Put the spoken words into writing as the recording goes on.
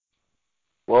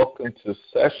Welcome to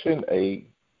Session 8,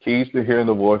 Keys to Hearing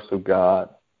the Voice of God.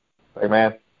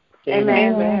 Amen.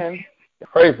 Amen. Amen.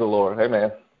 Praise the Lord.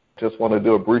 Amen. Just want to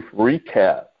do a brief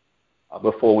recap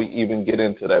before we even get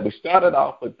into that. We started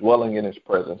off with dwelling in His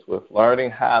presence, with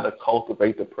learning how to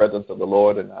cultivate the presence of the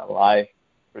Lord in our life,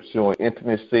 pursuing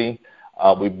intimacy.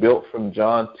 We built from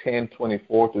John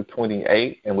 10:24 to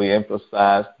 28, and we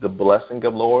emphasized the blessing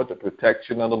of the Lord, the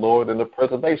protection of the Lord, and the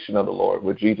preservation of the Lord,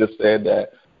 where Jesus said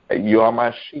that you are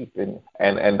my sheep,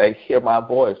 and they hear my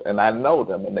voice, and I know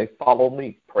them, and they follow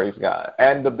me, praise God,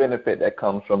 and the benefit that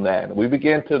comes from that. And we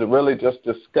began to really just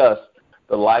discuss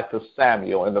the life of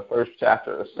Samuel in the first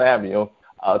chapter of Samuel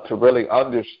to really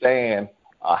understand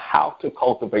how to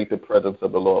cultivate the presence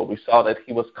of the Lord. We saw that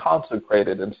he was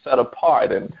consecrated and set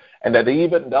apart, and that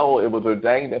even though it was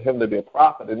ordained to him to be a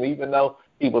prophet, and even though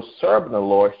he was serving the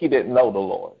Lord, he didn't know the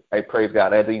Lord. Hey, praise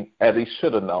God, as he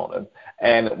should have known him.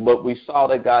 But we saw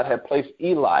that God had placed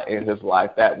Eli in his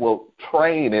life that will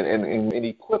train and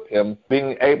equip him,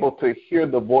 being able to hear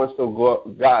the voice of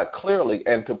God clearly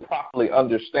and to properly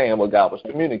understand what God was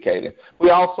communicating. We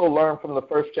also learned from the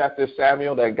first chapter of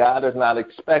Samuel that God is not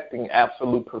expecting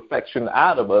absolute perfection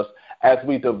out of us as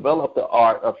we develop the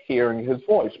art of hearing his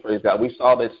voice, praise God. We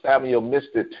saw that Samuel missed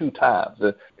it 2 times.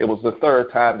 It was the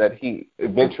 3rd time that he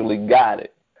eventually got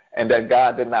it, and that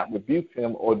God did not rebuke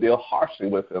him or deal harshly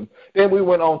with him. Then we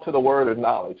went on to the word of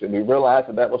knowledge, and we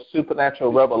realized that was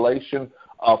supernatural revelation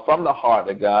from the heart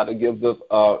of God. It gives us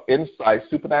insight,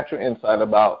 supernatural insight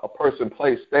about a person,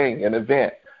 place, thing, an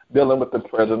event, dealing with the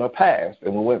present or past.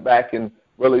 And we went back and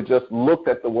really just looked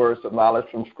at the words of knowledge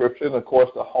from Scripture. And, of course,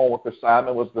 the homework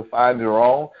assignment was to find your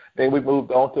own. Then we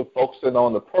moved on to focusing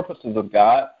on the purposes of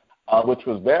God, which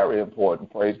was very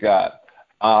important, praise God,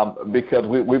 because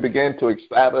we began to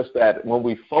establish that when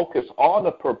we focus on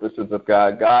the purposes of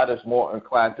God, God is more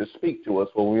inclined to speak to us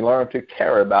when we learn to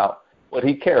care about what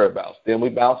he cares about. Then we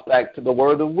bounced back to the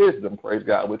word of wisdom, praise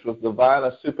God, which was divine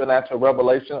and supernatural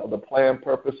revelation of the plan,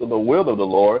 purpose, of the will of the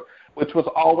Lord, which was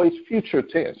always future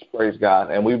tense, praise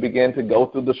God. And we began to go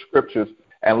through the scriptures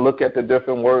and look at the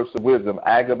different words of wisdom.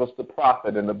 Agabus the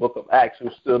prophet in the book of Acts, who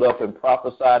stood up and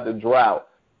prophesied the drought,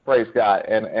 praise God,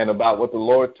 and about what the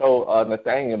Lord told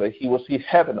Nathanael, that he will see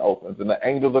heaven opens and the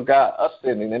angels of God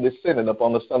ascending and descending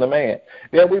upon the Son of Man.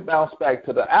 Then we bounce back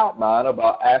to the outline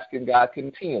about asking God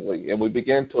continually, and we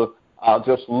begin to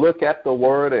just look at the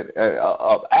word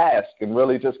of ask and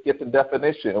really just get the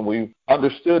definition. And we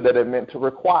understood that it meant to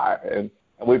require.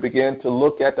 And we began to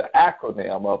look at the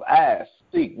acronym of ask,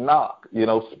 seek, knock,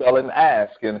 spelling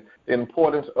ask, and the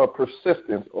importance of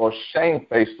persistence or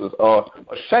shamefacedness or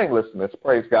shamelessness,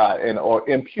 praise God, or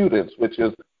impudence, which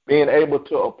is being able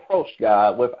to approach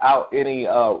God without any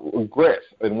regrets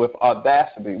and with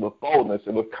audacity, with boldness,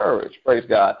 and with courage, praise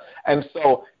God. And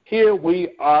so here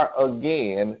we are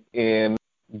again in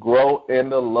grow in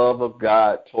the love of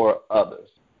God toward others.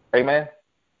 Amen?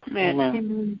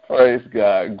 Amen. Praise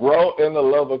God. Grow in the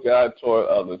love of God toward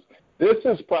others. This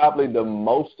is probably the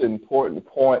most important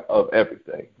point of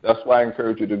everything. That's why I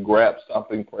encourage you to grab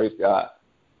something, praise God,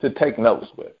 to take notes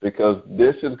with, because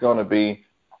this is going to be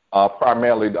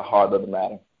primarily the heart of the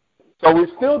matter. So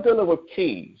we're still dealing with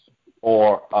keys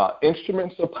or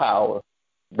instruments of power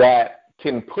that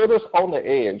can put us on the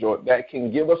edge, or that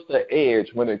can give us the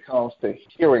edge when it comes to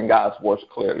hearing God's voice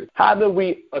clearly. How do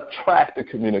we attract the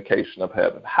communication of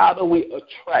heaven? How do we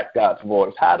attract God's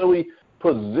voice? How do we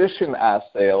position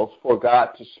ourselves for God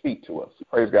to speak to us?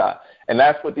 Praise God. And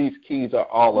that's what these keys are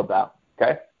all about,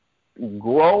 okay?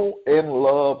 Grow in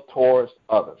love towards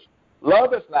others.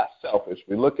 Love is not selfish.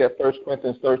 We look at 1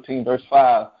 Corinthians 13, verse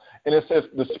 5, and it says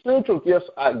the spiritual gifts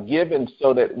are given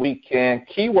so that we can,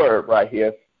 keyword right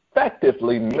here,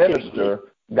 effectively minister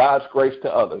God's grace to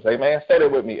others. Amen? Say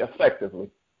that with me, effectively.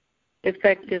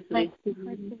 Effectively.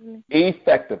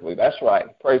 Effectively, that's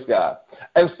right. Praise God.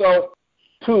 And so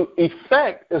to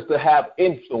effect is to have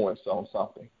influence on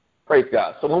something. Praise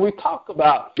God. So when we talk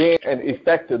about being an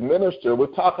effective minister, we're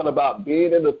talking about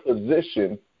being in a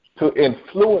position to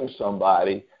influence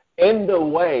somebody in the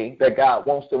way that God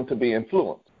wants them to be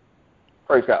influenced.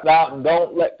 Praise God. Now,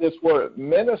 don't let this word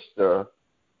minister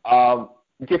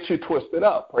get you twisted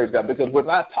up, praise God, because we're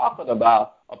not talking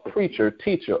about a preacher,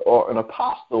 teacher, or an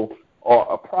apostle, or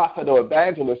a prophet or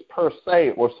evangelist per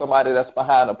se, or somebody that's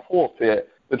behind a pulpit.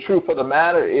 The truth of the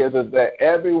matter is that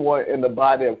everyone in the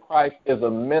body of Christ is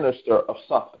a minister of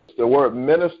something. The word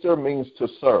minister means to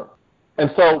serve.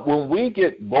 And so when we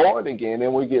get born again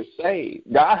and we get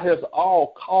saved, God has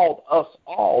called us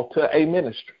all to a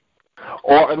ministry.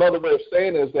 Or another way of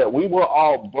saying is that we were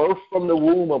all birthed from the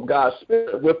womb of God's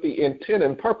Spirit with the intent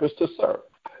and purpose to serve.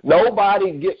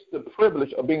 Nobody gets the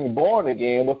privilege of being born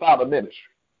again without a ministry.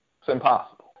 It's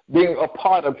impossible. Being a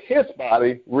part of his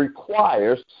body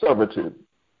requires servitude.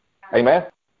 Amen?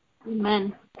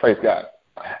 Amen. Praise God.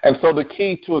 And so the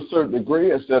key to a certain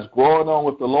degree is just growing on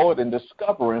with the Lord and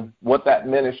discovering what that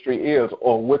ministry is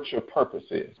or what your purpose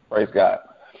is. Praise God.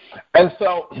 And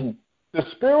so the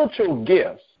spiritual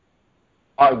gifts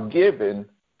are given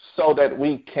so that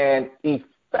we can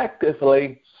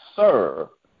effectively serve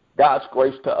God's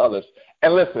grace to others.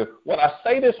 And listen, when I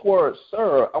say this word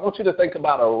serve, I want you to think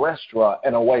about a restaurant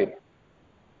and a waiter.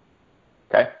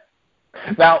 Okay?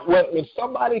 Now, when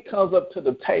somebody comes up to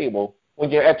the table, when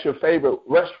you're at your favorite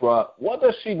restaurant, what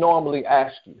does she normally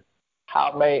ask you?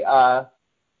 How may I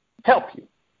help you?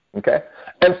 Okay?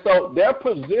 And so their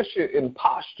position in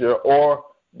posture or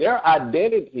their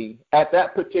identity at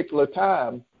that particular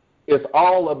time is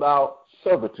all about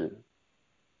servitude.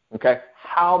 Okay?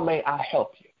 How may I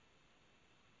help you?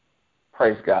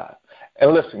 Praise God.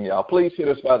 And listen, y'all, please hear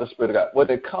this by the Spirit of God. When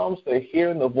it comes to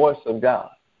hearing the voice of God,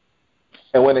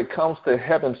 and when it comes to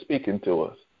heaven speaking to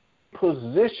us,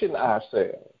 position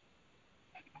ourselves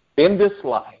in this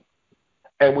life,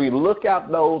 and we look at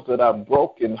those that are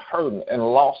broken, hurting, and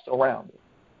lost around us,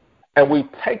 and we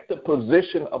take the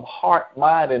position of heart,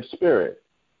 mind, and spirit.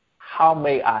 How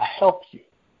may I help you?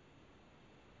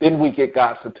 Then we get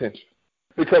God's attention.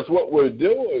 Because what we're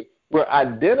doing, we're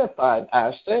identifying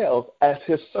ourselves as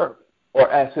his servant or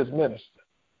as his minister.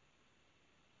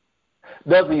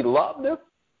 Does he love them?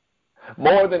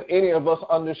 More than any of us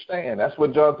understand. That's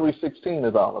what John 3:16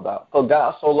 is all about. For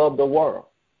God so loved the world,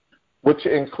 which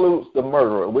includes the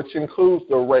murderer, which includes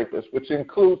the rapist, which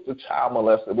includes the child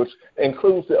molester, which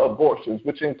includes the abortions,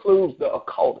 which includes the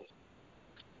occultist,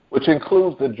 which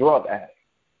includes the drug addict.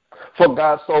 For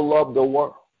God so loved the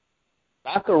world,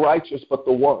 not the righteous, but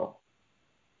the world,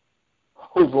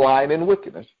 who's lying in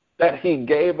wickedness, that he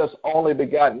gave us only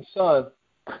begotten Son,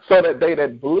 so that they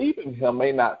that believe in him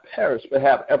may not perish but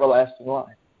have everlasting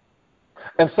life.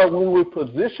 And so when we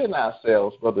position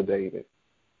ourselves, Brother David,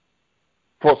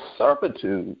 for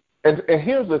servitude, and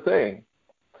here's the thing,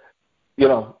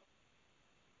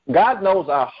 God knows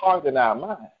our heart and our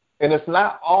mind. And it's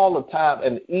not all the time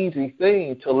an easy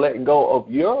thing to let go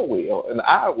of your will and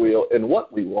our will and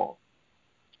what we want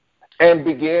and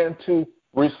begin to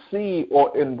receive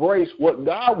or embrace what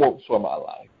God wants from our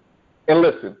life. And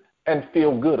listen, and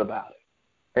feel good about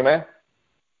it. Amen?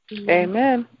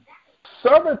 Amen.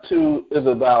 Servitude is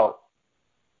about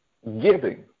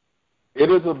giving. It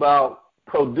is about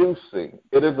producing.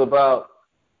 It is about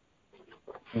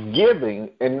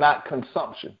giving and not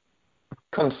consumption.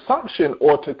 Consumption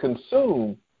or to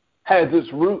consume has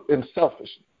its root in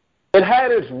selfishness. It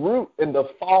had its root in the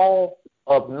fall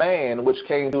of man, which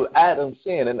came through Adam's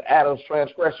sin and Adam's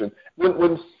transgression.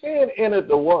 When sin entered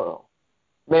the world,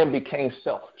 man became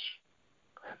selfish.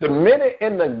 The minute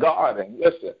in the garden,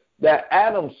 listen, that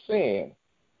Adam sinned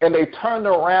and they turned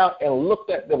around and looked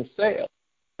at themselves,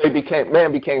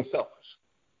 man became selfish.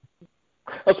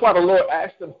 That's why the Lord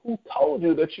asked them, who told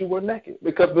you that you were naked?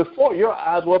 Because before, your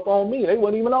eyes were up on me. They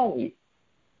weren't even on you.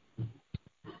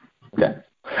 Okay?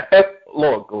 And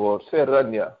Lord said,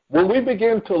 when we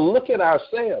begin to look at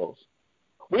ourselves,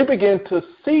 we begin to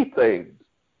see things,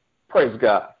 praise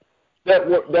God,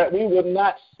 that we would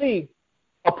not see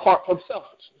apart from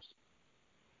selfishness.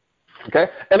 Okay?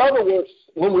 In other words,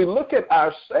 when we look at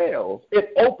ourselves,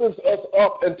 it opens us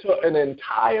up into an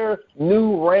entire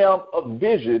new realm of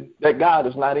vision that God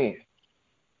is not in.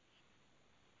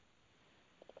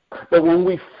 But when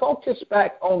we focus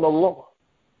back on the Lord,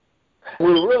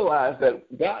 we realize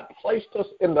that God placed us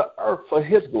in the earth for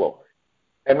his glory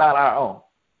and not our own.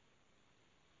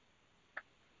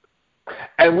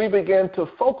 And we begin to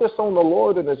focus on the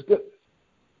Lord and his goodness.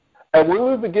 And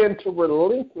when we begin to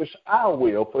relinquish our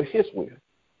will for his will.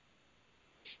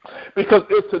 Because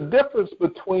it's a difference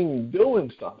between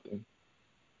doing something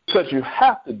because you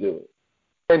have to do it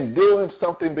and doing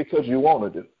something because you want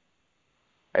to do it.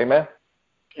 Amen?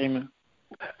 Amen.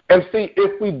 And see,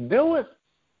 if we do it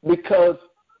because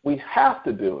we have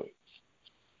to do it,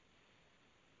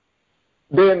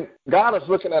 then God is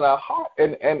looking at our heart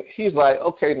and he's like,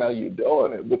 okay, now you're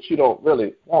doing it, but you don't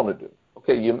really want to do it.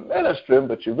 Okay, you're ministering,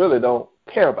 but you really don't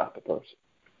care about the person.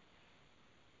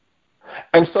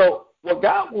 And so what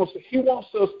God wants, he wants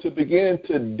us to begin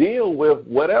to deal with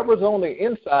whatever's on the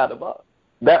inside of us,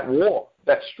 that war,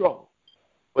 that struggle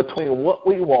between what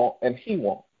we want and he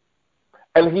wants.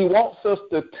 And he wants us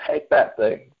to take that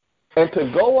thing and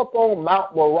to go up on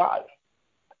Mount Moriah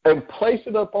and place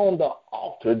it up on the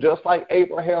altar, just like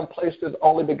Abraham placed his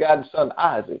only begotten son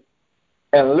Isaac,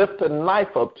 and lift a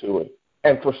knife up to it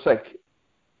and forsake it.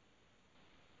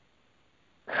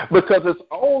 Because it's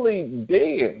only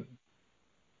then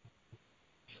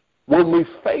when we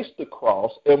face the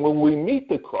cross and when we meet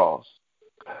the cross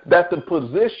that the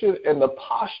position and the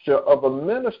posture of a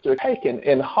minister taken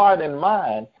in heart and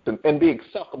mind and be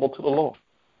acceptable to the Lord.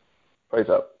 Praise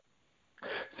God.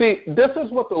 See, this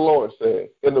is what the Lord said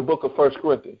in the book of 1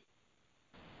 Corinthians.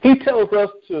 He tells us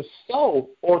to sow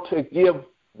or to give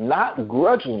not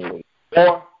grudgingly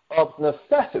or of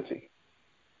necessity,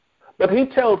 but he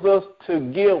tells us to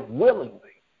give willingly.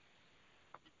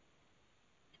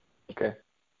 Okay.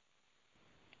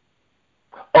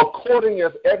 According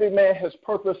as every man has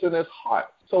purpose in his heart,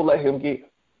 so let him give.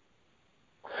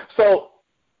 So,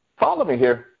 follow me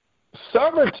here.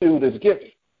 Servitude is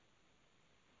giving.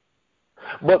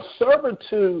 But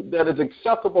servitude that is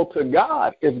acceptable to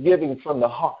God is giving from the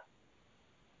heart.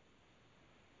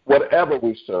 Whatever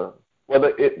we serve, whether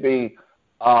it be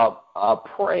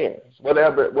prayers,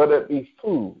 whether it be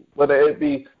food, whether it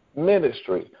be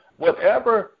ministry,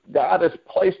 whatever God has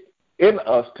placed in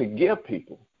us to give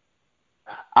people,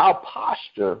 our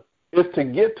posture is to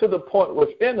get to the point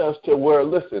within us to where,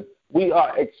 listen, we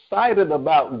are excited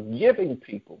about giving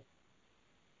people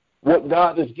what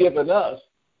God has given us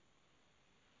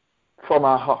from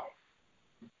our heart,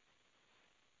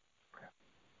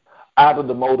 out of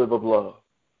the motive of love.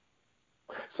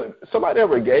 So somebody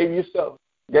ever gave you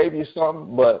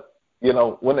something, but, you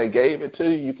know, when they gave it to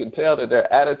you, you can tell that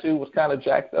their attitude was kind of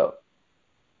jacked up.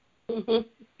 Mm-hmm.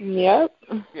 Yep.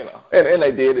 You know, and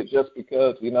they did it just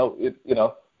because,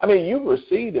 I mean, you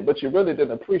received it, but you really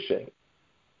didn't appreciate it.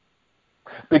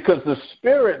 Because the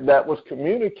spirit that was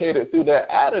communicated through their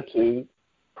attitude,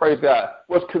 praise God,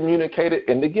 was communicated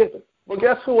in the giving. Well,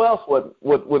 guess who else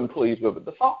wouldn't please with it?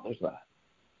 The Father's not.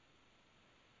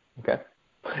 Okay?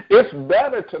 It's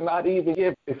better to not even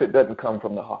give if it doesn't come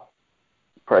from the heart.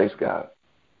 Praise God.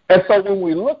 And so when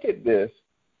we look at this,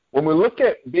 when we look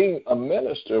at being a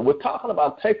minister, we're talking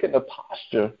about taking the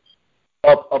posture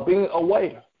of being a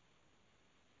waiter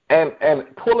and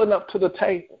pulling up to the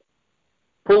table,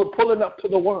 pulling up to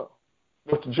the world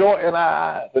with joy in our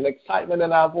eyes and excitement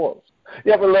in our voice.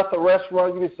 You ever left a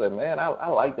restaurant, you say, man, I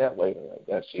like that waiter right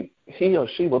there. He or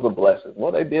she was a blessing.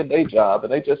 Well, they did their job,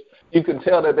 and you can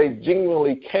tell that they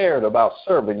genuinely cared about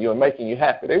serving you and making you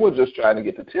happy. They were just trying to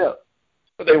get the tip,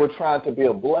 but they were trying to be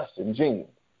a blessing, genuine.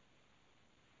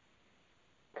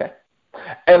 Okay?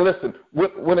 And listen,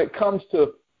 when it comes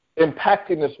to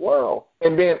impacting this world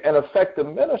and being an effective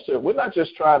minister, we're not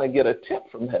just trying to get a tip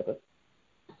from heaven,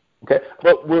 okay?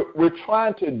 But we're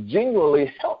trying to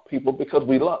genuinely help people because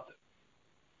we love them.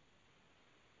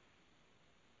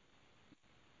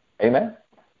 Amen?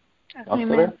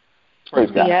 Amen. Praise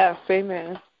God. Yes,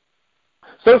 amen.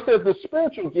 So it says the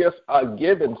spiritual gifts are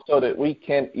given so that we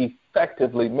can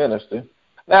effectively minister.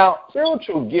 Now,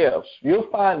 spiritual gifts,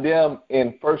 you'll find them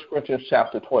in 1 Corinthians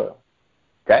chapter 12.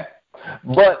 Okay?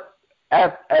 But as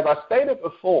I stated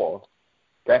before,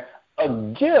 okay, a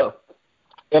gift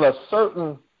in a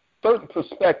certain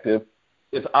perspective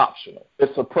is optional.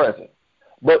 It's a present.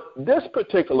 But this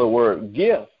particular word,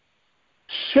 gift,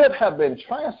 should have been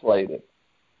translated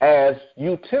as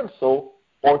utensil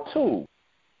or tool.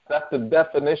 That's the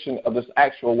definition of this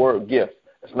actual word gift.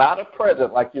 It's not a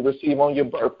present like you receive on your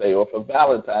birthday or for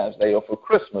Valentine's Day or for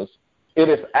Christmas. It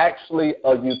is actually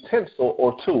a utensil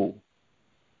or tool.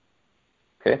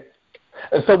 Okay?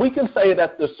 And so we can say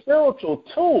that the spiritual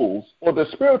tools or the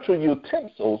spiritual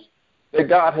utensils that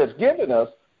God has given us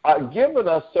are given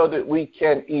us so that we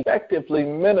can effectively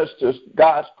minister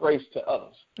God's grace to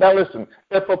others. Now listen,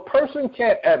 if a person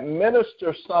can't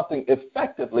administer something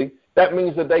effectively, that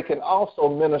means that they can also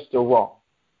minister wrong.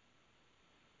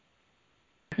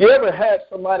 You ever had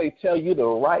somebody tell you the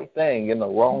right thing in the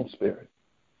wrong spirit?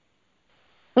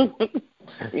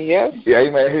 Yes. Yeah,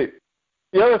 amen.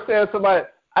 You ever said to somebody,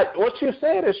 what you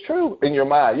said is true in your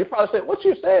mind? You probably said, what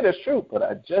you said is true, but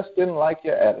I just didn't like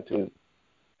your attitude.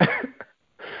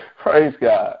 Praise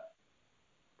God.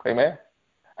 Amen.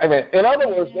 Amen. In other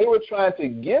words, they were trying to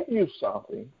give you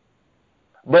something,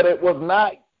 but it was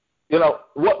not,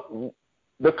 what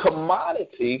the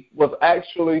commodity was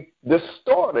actually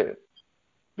distorted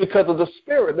because of the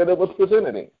spirit that it was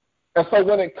presented in. And so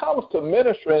when it comes to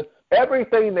ministering,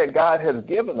 everything that God has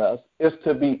given us is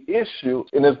to be issued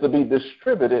and is to be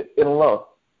distributed in love.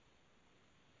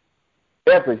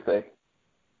 Everything.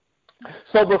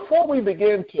 So before we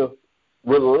begin to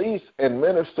release and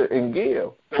minister and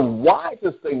give, the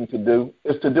wisest thing to do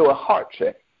is to do a heart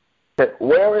check.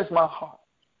 Where is my heart?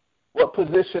 What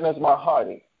position is my heart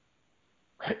in?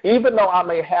 Even though I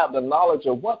may have the knowledge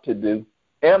of what to do,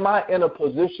 am I in a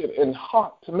position in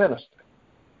heart to minister?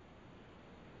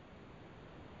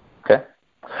 Okay?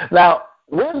 Now,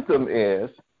 wisdom is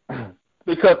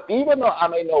because even though I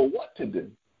may know what to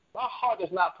do, my heart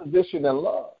is not positioned in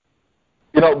love.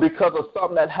 Because of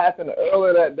something that happened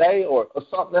earlier that day or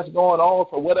something that's going on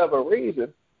for whatever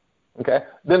reason, okay,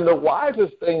 then the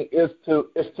wisest thing is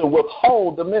to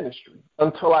withhold the ministry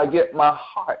until I get my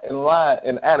heart in line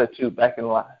and attitude back in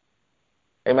line.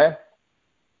 Amen?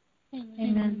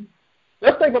 Amen.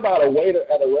 Let's think about a waiter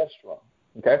at a restaurant,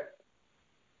 okay?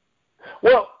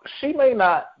 Well, she may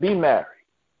not be married.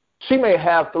 She may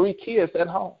have 3 kids at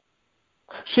home.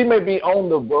 She may be on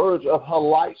the verge of her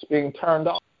lights being turned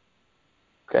off.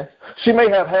 Okay, she may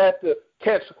have had to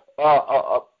catch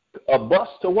a bus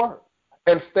to work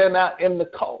and stand out in the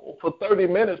cold for 30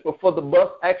 minutes before the bus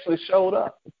actually showed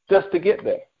up just to get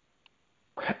there.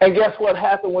 And guess what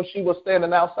happened when she was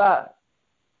standing outside?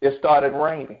 It started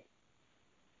raining.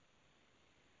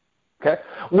 Okay,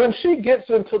 when she gets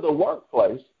into the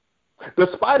workplace,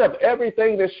 despite of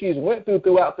everything that she's went through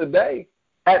throughout the day,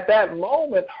 at that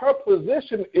moment, her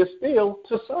position is still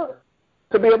to serve,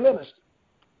 to be a minister.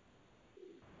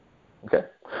 Okay,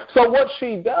 so what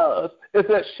she does is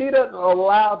that she doesn't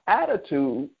allow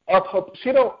attitude of her.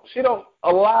 She don't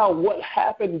allow what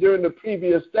happened during the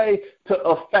previous day to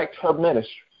affect her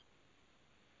ministry.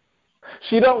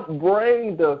 She don't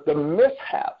bring the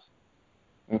mishaps,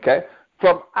 okay,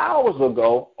 from hours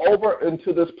ago over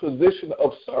into this position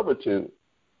of servitude.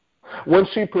 When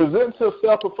she presents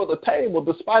herself before the table,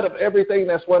 despite of everything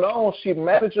that's went on, she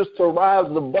manages to rise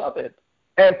above it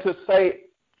and to say,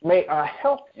 "May I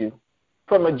help you?"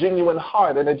 from a genuine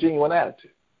heart and a genuine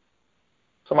attitude.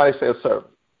 Somebody say a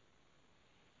servant.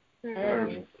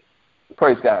 Servant.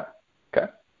 Praise God.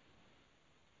 Okay.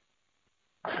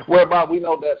 Whereby we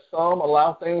know that some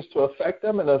allow things to affect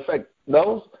them and affect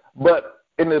those, but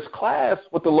in this class,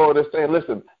 what the Lord is saying,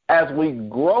 listen, as we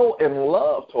grow in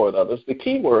love toward others, the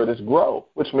key word is grow,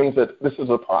 which means that this is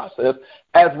a process.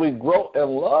 As we grow in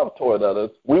love toward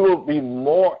others, we will be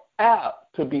more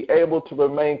apt to be able to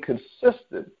remain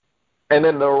consistent and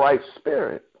in the right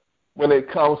spirit when it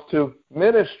comes to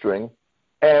ministering,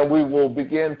 and we will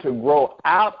begin to grow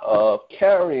out of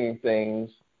carrying things,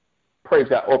 praise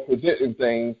God, or presenting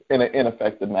things in an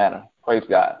ineffective manner, praise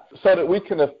God, so that we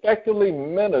can effectively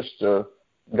minister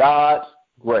God's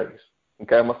grace.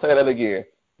 Okay, I'm going to say that again.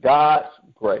 God's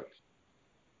grace.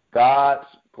 God's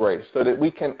grace, so that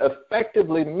we can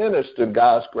effectively minister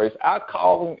God's grace. Our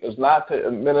calling is not to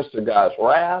administer God's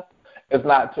wrath. It's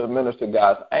not to administer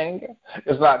God's anger.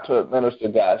 It's not to administer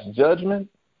God's judgment.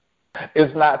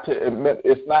 It's not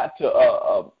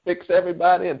to fix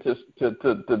everybody and to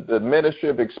the ministry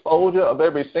of exposure of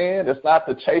every sin. It's not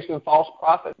to chasten false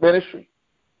prophet ministry.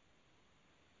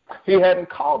 He hadn't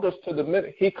called us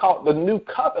to he called the new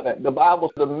covenant, the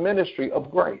Bible, the ministry of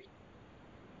grace.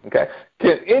 Okay?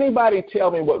 Can anybody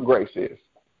tell me what grace is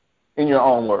in your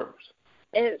own words?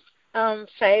 It's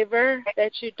favor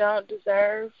that you don't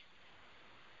deserve.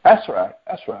 That's right.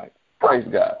 That's right. Praise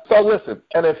God. So listen,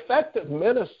 an effective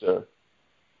minister,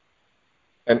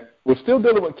 and we're still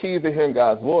dealing with keys to hearing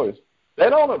God's voice, they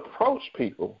don't approach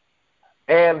people,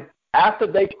 and after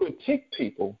they critique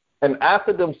people, and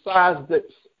after they size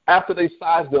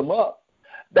them up,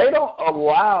 they don't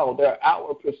allow their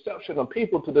outward perception of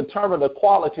people to determine the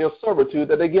quality of servitude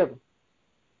that they give them.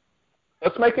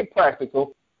 Let's make it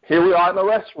practical. Here we are in a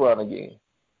restaurant again.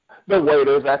 The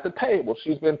waiter's at the table.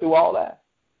 She's been through all that.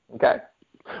 Okay?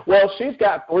 Well, she's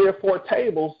got 3 or 4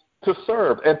 tables to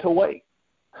serve and to wait.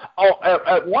 Oh,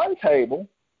 at one table,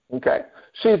 okay,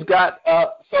 she's got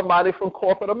somebody from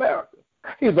corporate America.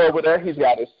 He's over there. He's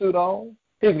got his suit on.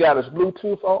 He's got his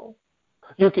Bluetooth on.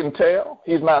 You can tell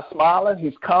he's not smiling.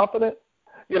 He's confident.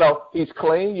 He's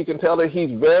clean. You can tell that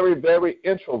he's very, very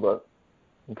introvert.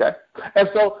 Okay? And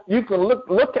so you can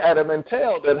look at him and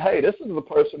tell that, hey, this is a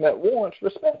person that warrants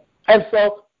respect. And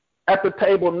so at the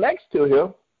table next to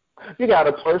him, you got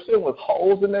a person with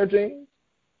holes in their jeans,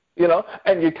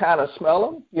 and you kind of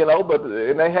smell them,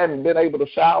 and they hadn't been able to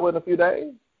shower in a few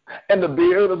days, and the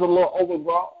beard is a little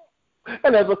overgrown,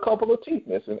 and there's a couple of teeth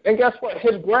missing. And guess what?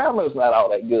 His grammar's not all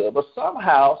that good, but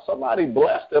somehow somebody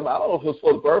blessed him. I don't know if it was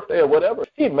for his birthday or whatever.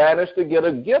 He managed to get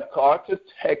a gift card to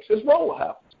Texas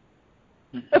Roadhouse.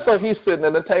 And so he's sitting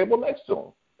at the table next to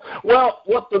him. Well,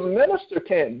 what the minister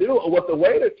can't do or what the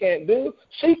waiter can't do,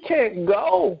 she can't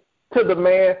go to the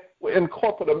man in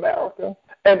corporate America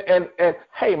and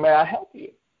hey, may I help you?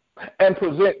 And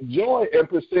present joy and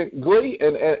present glee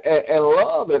and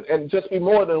love and just be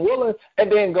more than willing,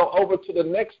 and then go over to the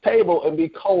next table and be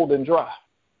cold and dry.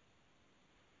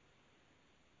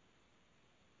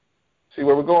 See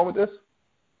where we're going with this?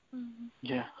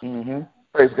 Yeah.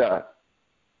 Praise God.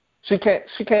 She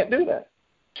can't do that.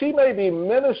 She may be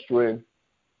ministering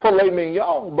filet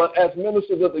mignon, but as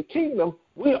ministers of the kingdom,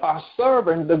 we are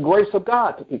serving the grace of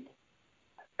God to people.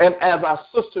 And as our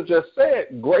sister just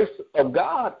said, grace of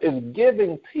God is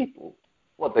giving people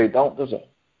what they don't deserve.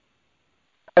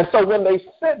 And so when they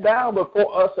sit down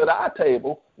before us at our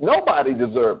table, nobody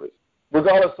deserves it,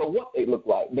 regardless of what they look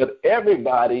like. But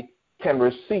everybody can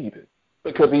receive it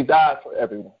because he died for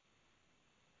everyone.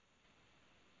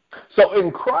 So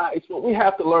in Christ, what we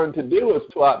have to learn to do is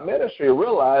to our ministry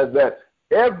realize that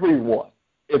everyone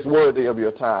is worthy of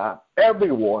your time.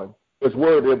 Everyone is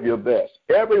worthy of your best.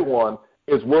 Everyone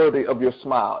is worthy of your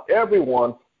smile.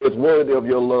 Everyone is worthy of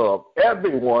your love.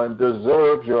 Everyone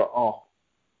deserves your all.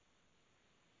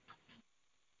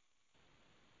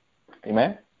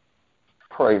 Amen?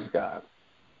 Praise God.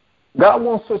 God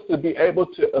wants us to be able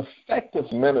to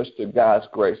effectively minister God's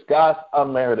grace, God's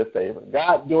unmerited favor,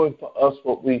 God doing for us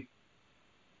what we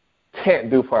can't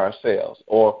do for ourselves,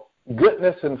 or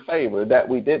goodness and favor that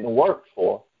we didn't work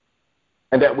for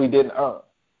and that we didn't earn.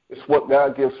 It's what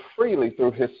God gives freely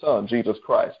through his Son, Jesus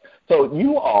Christ. So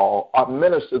you all are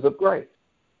ministers of grace.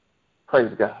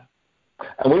 Praise God.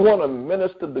 And we want to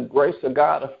minister the grace of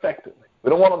God effectively. We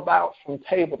don't want to bounce from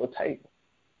table to table.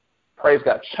 Praise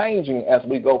God, changing as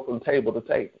we go from table to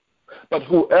table. But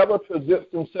whoever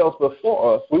presents themselves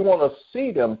before us, we want to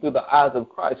see them through the eyes of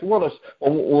Christ. We want to,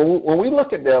 when we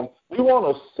look at them, we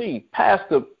want to see past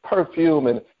the perfume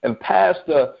and past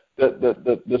the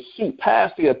suit,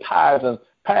 past the attires and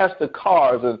past the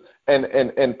cars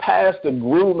and past the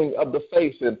grooming of the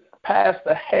face and past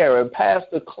the hair and past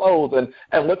the clothes.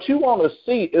 And what you want to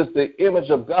see is the image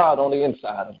of God on the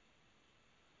inside of them.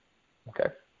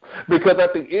 Okay? Because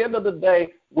at the end of the day,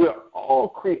 we're all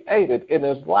created in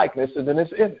his likeness and in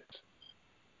his image.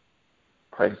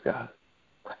 Praise God.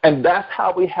 And that's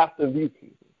how we have to view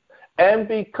people. And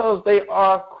because they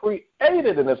are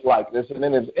created in his likeness and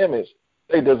in his image,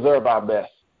 they deserve our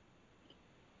best.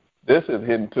 This is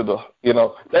hidden to the,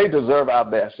 they deserve our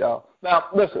best, y'all. Now,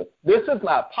 listen, this is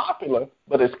not popular,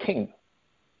 but it's kingdom.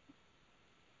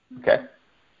 Okay?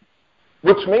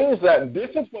 Which means that this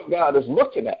is what God is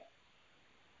looking at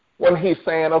when he's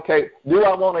saying, okay, do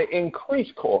I want to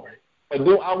increase Corey? Or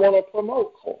do I want to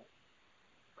promote Corey?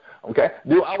 Okay?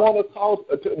 Do I want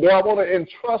to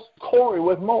entrust Corey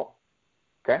with more?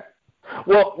 Okay?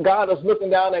 Well, God is looking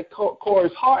down at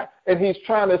Corey's heart, and he's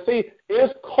trying to see,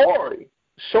 is Corey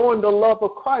showing the love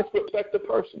of Christ with respect to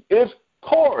person? Is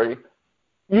Corey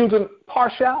using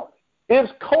partiality? Is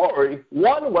Corey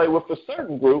one way with a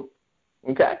certain group?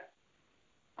 Okay?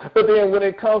 But then when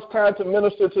it comes time to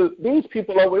minister to these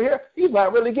people over here, he's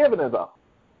not really giving his all.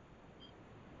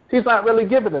 He's not really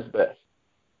giving his best.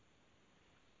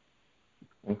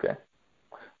 Okay.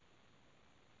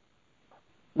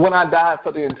 When I died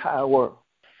for the entire world.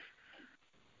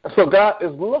 So God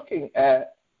is looking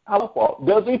at our fault.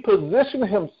 Does he position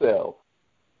himself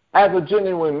as a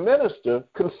genuine minister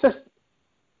consistent?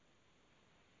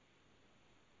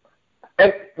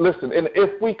 And listen, and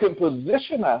if we can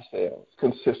position ourselves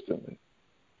consistently,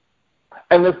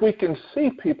 and if we can see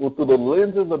people through the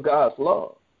lenses of God's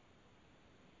love,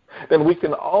 then we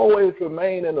can always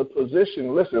remain in a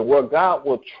position, listen, where God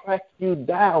will track you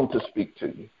down to speak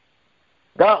to you.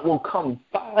 God will come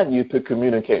find you to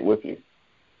communicate with you.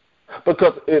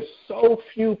 Because it's so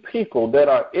few people that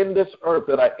are in this earth,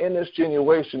 that are in this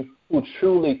generation, who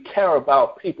truly care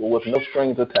about people with no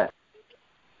strings attached.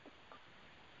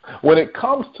 When it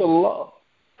comes to love,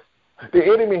 the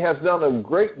enemy has done a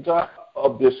great job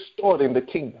of distorting the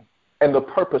kingdom and the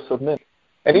purpose of men.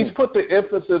 And he's put the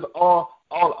emphasis on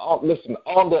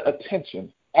the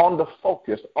attention, on the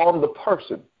focus, on the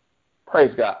person,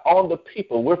 praise God, on the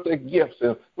people with their gifts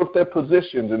and with their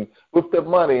positions and with their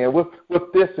money and with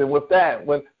this and with that.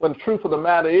 When the truth of the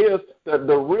matter is that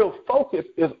the real focus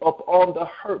is upon the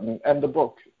hurting and the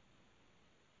broken.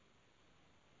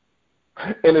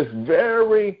 And there's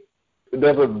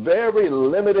a very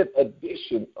limited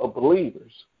edition of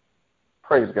believers.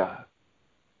 Praise God.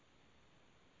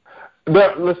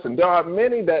 There are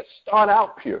many that start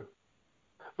out pure,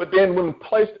 but then when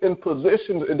placed in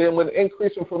positions and then when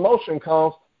increase in promotion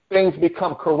comes, things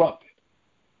become corrupted.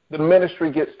 The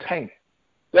ministry gets tainted.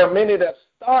 There are many that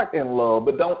start in love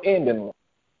but don't end in love.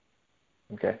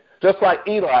 Okay? Just like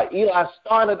Eli. Eli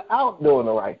started out doing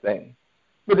the right thing.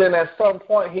 But then at some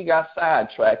point he got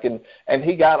sidetracked and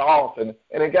he got off and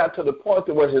it got to the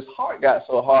point where his heart got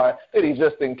so hard that he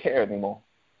just didn't care anymore.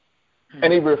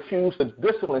 And he refused to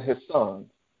discipline his sons.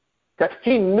 Okay?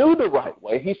 He knew the right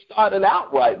way. He started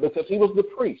out right because he was the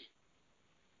priest.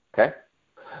 Okay?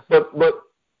 But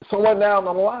somewhere down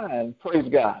the line, praise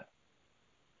God,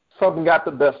 something got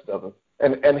the best of him.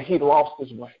 and he lost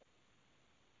his way.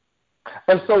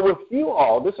 And so with you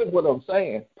all, this is what I'm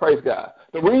saying, praise God.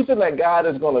 The reason that God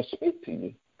is going to speak to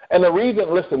you, and the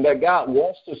reason, listen, that God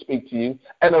wants to speak to you,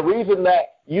 and the reason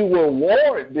that you will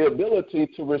warrant the ability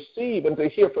to receive and to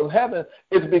hear from heaven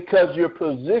is because you're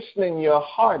positioning your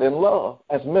heart in love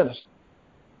as ministers.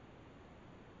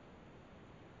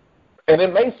 And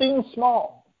it may seem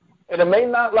small, and it may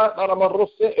not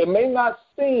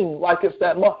seem like it's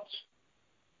that much,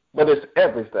 but it's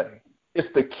everything. It's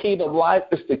the key to life.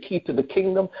 It's the key to the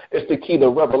kingdom. It's the key to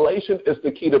revelation. It's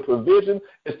the key to provision.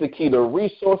 It's the key to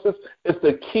resources. It's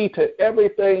the key to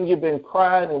everything you've been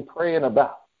crying and praying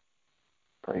about.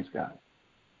 Praise God.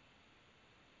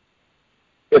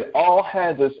 It all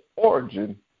has its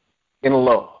origin in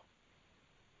love.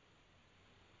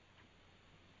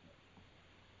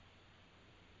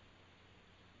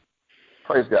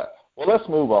 Praise God. Well, let's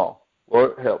move on.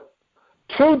 Lord, help.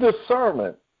 True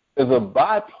discernment is a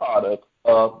byproduct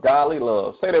of godly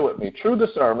love. Say that with me. True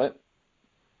discernment.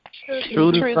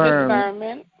 True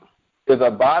discernment is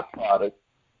a byproduct.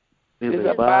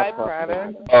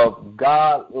 Of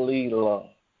godly love.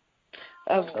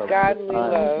 Of godly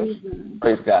love.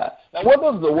 Praise God. Now, what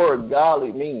does the word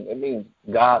godly mean? It means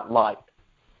God-like.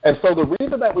 And so the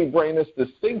reason that we bring this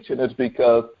distinction is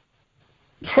because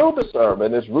true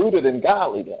discernment is rooted in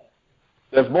godliness.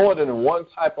 There's more than one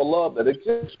type of love that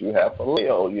exists. You have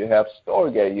phileo, you have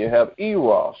storge, you have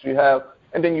eros,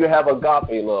 and then you have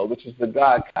agape love, which is the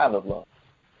God kind of love.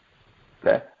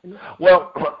 Okay?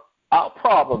 Well, our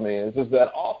problem is that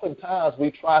oftentimes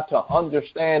we try to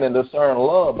understand and discern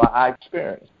love by our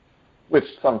experience, which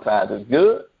sometimes is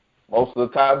good, most of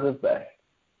the time is bad.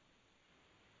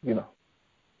 You know.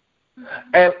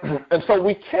 And so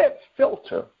we can't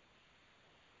filter.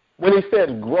 When he says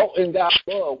grow in God's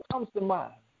love, what comes to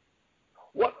mind?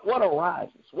 What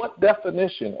arises? What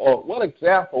definition or what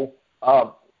example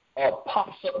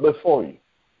pops up before you?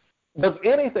 Does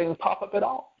anything pop up at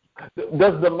all?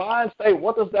 Does the mind say,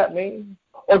 what does that mean?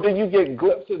 Or do you get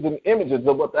glimpses and images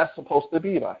of what that's supposed to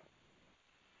be like?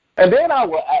 And then I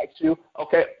will ask you,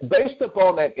 okay, based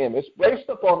upon that image, based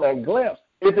upon that glimpse,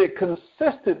 is it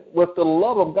consistent with the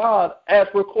love of God as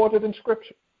recorded in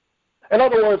Scripture? In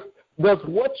other words, does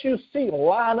what you see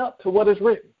line up to what is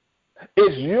written?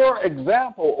 Is your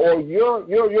example or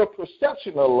your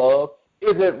perception of love,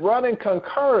 is it running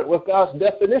concurrent with God's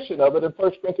definition of it in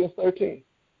 1 Corinthians 13?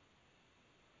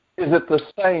 Is it the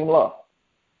same love?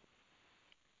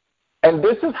 And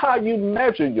this is how you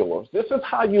measure yours. This is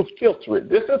how you filter it.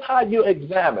 This is how you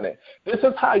examine it. This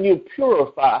is how you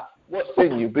purify what's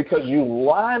in you, because you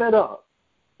line it up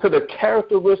to the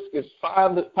characteristics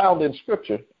found in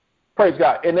Scripture. Praise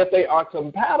God. And if they are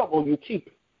compatible, you keep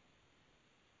it.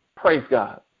 Praise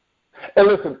God. And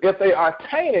listen, if they are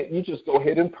tainted, you just go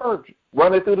ahead and purge it.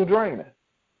 Run it through the drainer.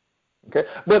 Okay?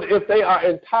 But if they are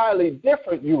entirely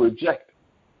different, you reject it.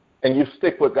 And you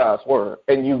stick with God's word.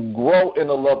 And you grow in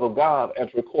the love of God as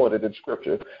recorded in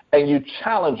Scripture. And you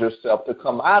challenge yourself to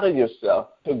come out of yourself,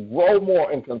 to grow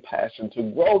more in compassion, to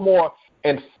grow more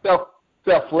in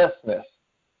selflessness,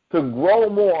 to grow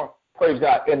more, praise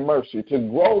God, in mercy, to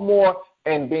grow more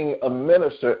in being a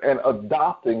minister and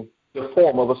adopting the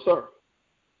form of a servant.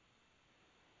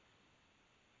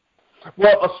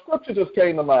 Well, a scripture just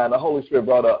came to mind, the Holy Spirit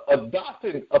brought up,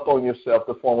 adopting upon yourself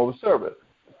the form of a servant.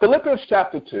 Philippians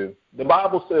chapter 2, the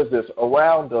Bible says this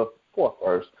around the 4th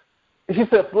verse. He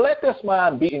says, let this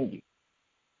mind be in you,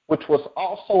 which was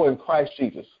also in Christ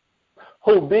Jesus,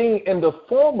 who being in the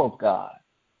form of God,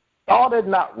 thought it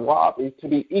not robbery to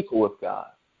be equal with God.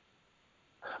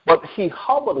 But he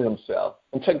humbled himself,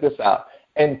 and check this out,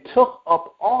 and took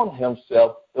up on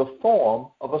himself the form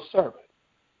of a servant.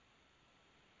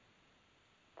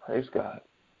 Praise God.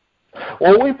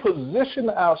 When we position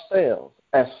ourselves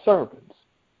as servants,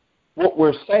 what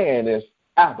we're saying is,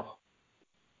 Abba,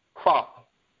 Father,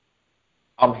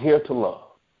 I'm here to love.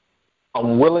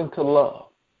 I'm willing to love,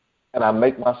 and I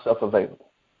make myself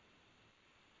available.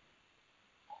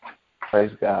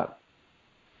 Praise God.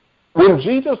 When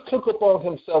Jesus took upon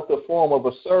himself the form of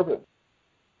a servant,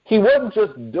 he wasn't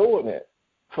just doing it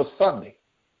for Sunday.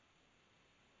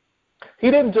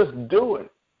 He didn't just do it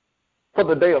for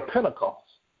the day of Pentecost.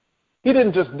 He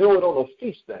didn't just do it on a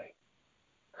feast day.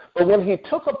 But when he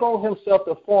took upon himself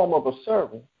the form of a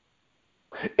servant,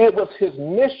 it was his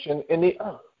mission in the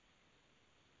earth.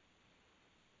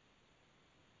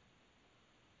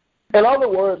 In other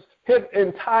words, his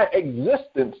entire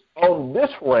existence on this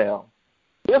realm,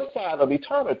 this side of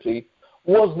eternity,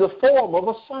 was the form of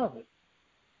a servant.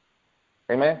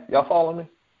 Amen? Y'all follow me?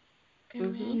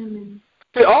 Amen.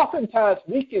 See, oftentimes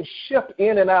we can shift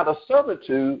in and out of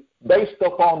servitude based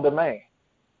upon demand.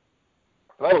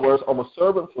 In other words, I'm a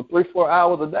servant for 3-4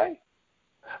 hours a day.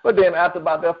 But then after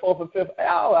about that 4th and 5th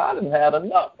hour, I didn't have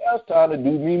enough. Now it's time to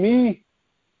do me.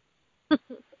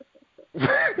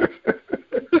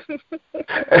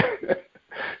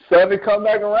 Sunday come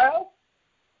back around,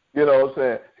 you know what I'm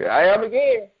saying? Here I am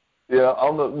again. You know,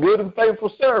 I'm the good and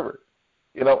faithful servant.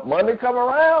 You know, Monday come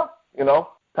around, you know,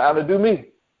 time to do me.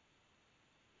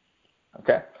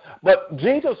 Okay? But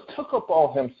Jesus took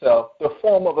upon himself the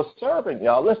form of a servant,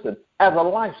 y'all. Listen, as a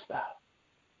lifestyle.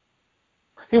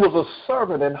 He was a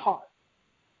servant in heart.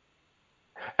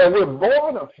 And we're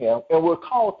born of him, and we're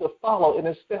called to follow in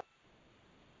his steps.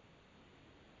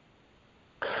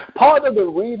 Part of the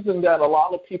reason that a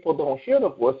lot of people don't hear the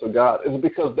voice of God is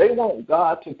because they want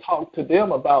God to talk to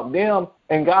them about them,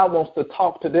 and God wants to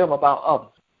talk to them about others.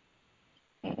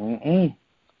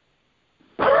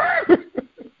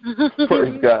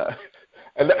 Praise God.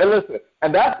 And listen,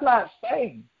 and that's not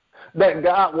saying that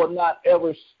God will not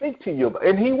ever speak to you,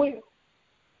 and he will.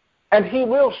 And he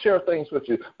will share things with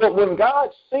you. But when God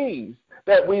sees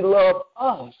that we love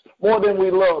us more than we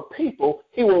love people,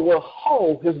 he will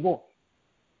withhold his voice.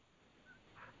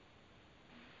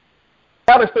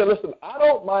 God is saying, listen, I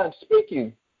don't mind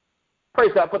speaking,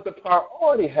 praise God, but the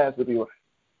priority has to be right.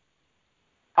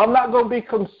 I'm not going to be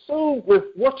consumed with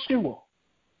what you want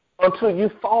until you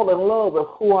fall in love with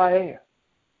who I am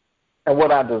and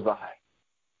what I desire.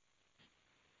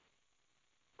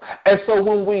 And so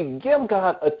when we give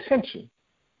God attention,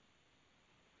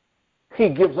 he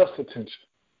gives us attention.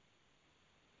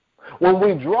 When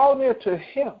we draw near to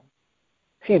him,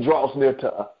 he draws near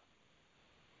to us.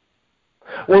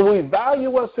 When we value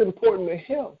what's important to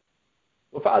him,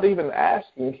 without even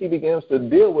asking, he begins to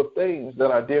deal with things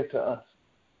that are dear to us.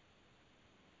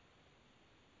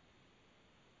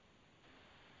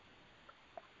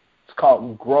 It's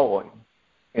called growing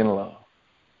in love.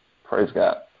 Praise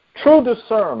God. True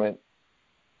discernment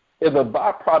is a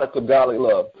byproduct of godly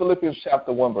love. Philippians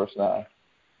chapter 1, verse 9.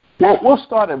 Well, we'll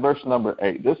start at verse number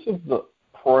 8. This is the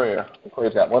prayer,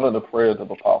 praise God, one of the prayers of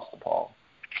Apostle Paul.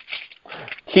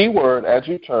 Key word as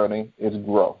you're turning is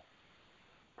grow.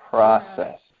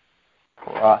 Process.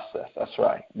 That's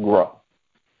right. Grow.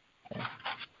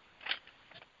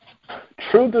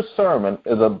 True discernment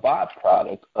is a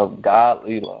byproduct of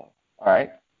godly love. All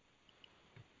right?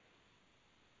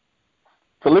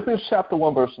 Philippians chapter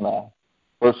 1, verse 9,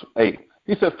 verse 8.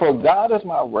 He said, for God is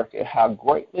my record, how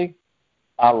greatly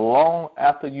I long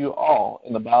after you all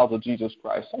in the bowels of Jesus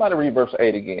Christ. Somebody read verse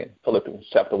 8 again. Philippians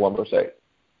chapter 1, verse 8.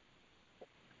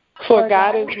 For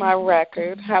God is my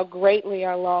record, how greatly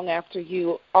I long after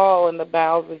you all in the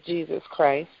bowels of Jesus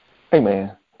Christ.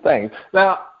 Amen. Thanks.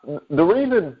 Now, the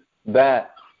reason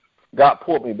that God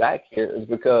pulled me back here is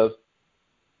because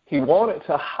he wanted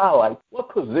to highlight what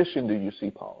position do you see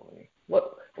Paul in?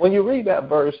 When you read that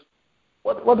verse,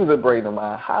 what does it bring to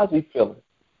mind? How's he feeling?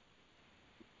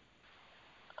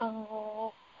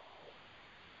 Oh,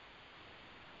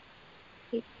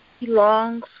 he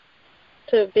longs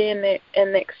to be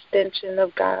an extension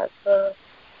of God's love.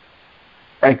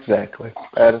 Exactly.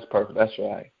 That is perfect. That's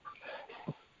right.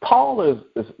 Paul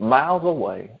is miles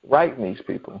away writing these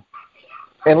people.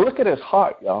 And look at his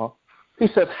heart, y'all. He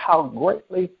said, how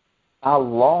greatly I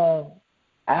long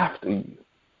after you.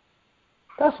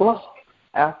 That's love.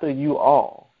 After you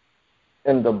all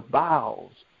in the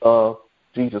bowels of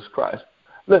Jesus Christ.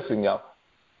 Listen, y'all.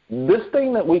 This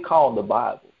thing that we call the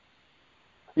Bible,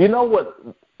 you know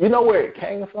where it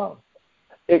came from?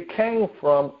 It came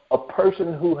from a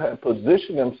person who had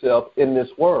positioned himself in this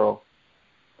world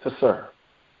to serve.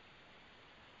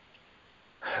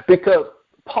 Because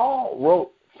Paul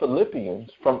wrote Philippians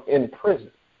from in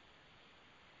prison,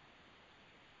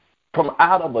 from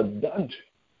out of a dungeon.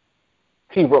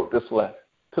 He wrote this letter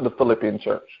to the Philippian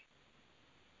church.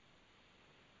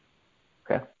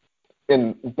 Okay?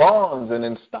 In bonds and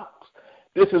in stocks.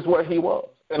 This is where he was,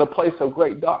 in a place of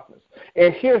great darkness.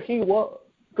 And here he was,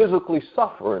 physically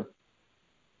suffering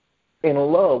in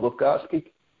love with God's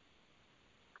people.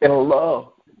 In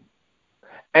love.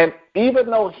 And even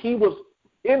though he was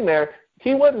in there,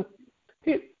 in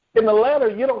the letter,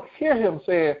 you don't hear him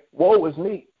saying, woe is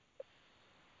me.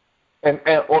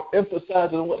 Or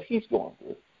emphasizing what he's going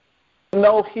through.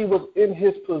 No, he was in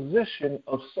his position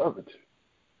of servitude.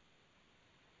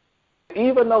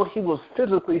 Even though he was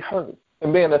physically hurt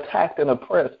and being attacked and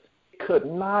oppressed, it could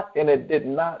not and it did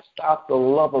not stop the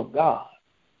love of God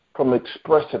from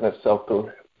expressing itself through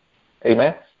him.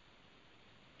 Amen?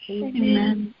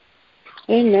 Amen.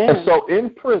 Amen. And so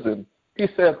in prison, he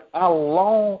said, I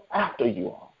long after you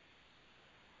all.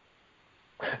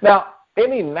 Now,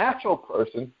 any natural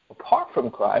person, apart from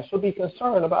Christ, would be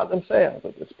concerned about themselves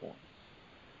at this point.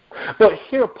 But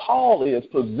here Paul is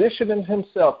positioning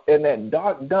himself in that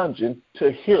dark dungeon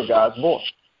to hear God's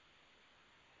voice.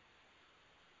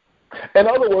 In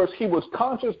other words, he was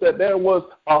conscious that there was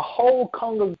a whole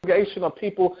congregation of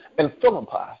people in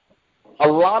Philippi, a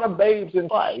lot of babes in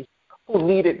Christ who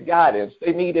needed guidance.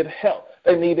 They needed help.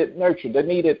 They needed nurture. They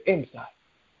needed insight.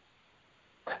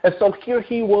 And so here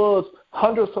he was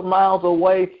hundreds of miles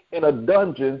away in a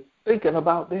dungeon thinking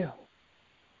about them.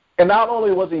 And not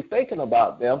only was he thinking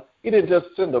about them, he didn't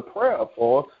just send a prayer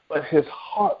for them, but his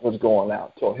heart was going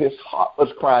out to them. His heart was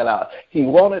crying out. He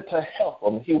wanted to help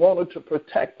them. He wanted to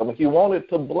protect them. He wanted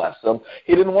to bless them.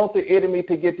 He didn't want the enemy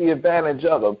to get the advantage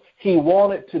of them. He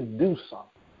wanted to do something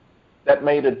that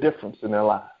made a difference in their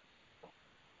lives.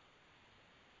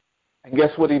 And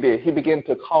guess what he did? He began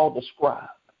to call the scribe.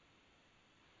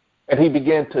 And he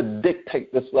began to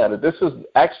dictate this letter. This is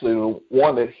actually the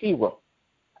one that he wrote.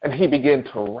 And he began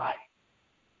to write.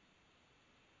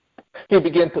 He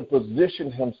began to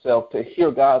position himself to hear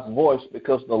God's voice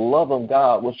because the love of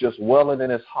God was just welling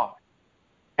in his heart.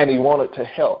 And he wanted to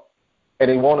help. And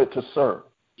he wanted to serve.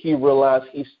 He realized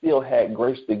he still had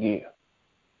grace to give.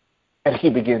 And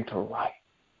he began to write.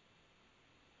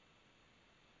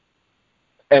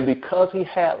 And because he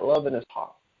had love in his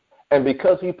heart, and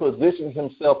because he positioned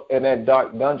himself in that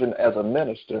dark dungeon as a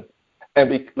minister, and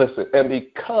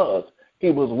because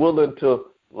he was willing to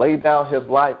lay down his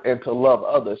life and to love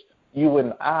others, you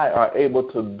and I are able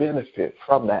to benefit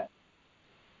from that.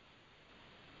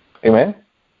 Amen?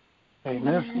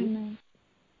 Amen. Amen.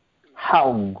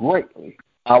 How greatly,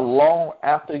 how long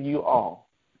after you all,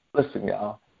 listen,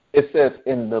 y'all, it says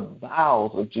in the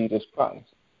bowels of Jesus Christ.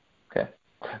 Okay.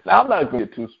 Now, I'm not going to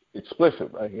get too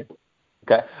explicit right here.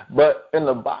 Okay. But in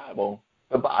the Bible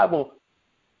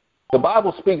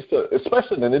speaks to,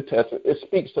 especially in the New Testament, it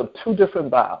speaks of two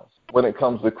different bowels when it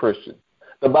comes to Christians.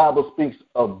 The Bible speaks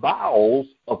of bowels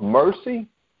of mercy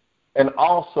and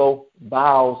also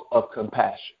bowels of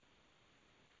compassion.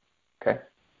 Okay?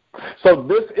 So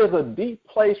this is a deep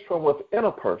place from within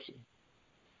a person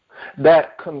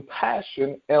that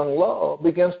compassion and love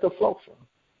begins to flow from.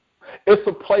 It's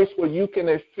a place where you can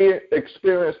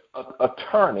experience a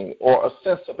turning or a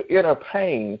sense of inner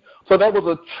pain. So there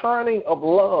was a churning of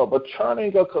love, a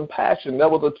churning of compassion. There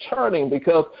was a churning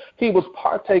because he was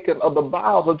partaking of the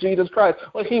bowels of Jesus Christ.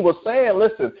 When he was saying,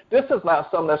 listen, this is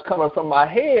not something that's coming from my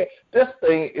head. This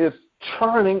thing is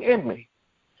churning in me.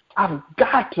 I've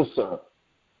got to serve.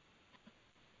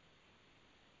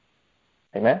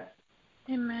 Amen?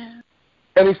 Amen.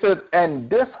 And he said, and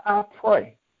this I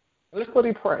pray. Look what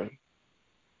he prayed.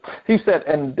 He said,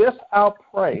 and this I'll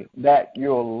pray, that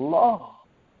your love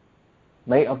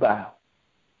may abound,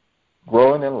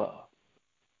 growing in love.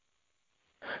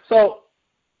 So,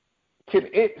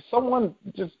 someone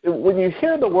just, when you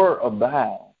hear the word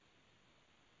abound,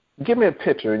 give me a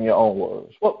picture in your own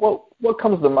words. What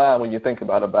comes to mind when you think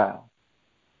about abound?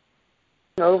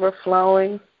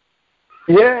 Overflowing.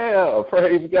 Yeah,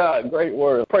 praise God. Great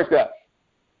word. Praise God.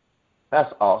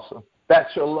 That's awesome. That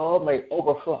your love may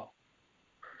overflow.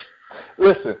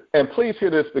 Listen, and please hear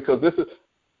this because this is,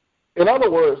 in other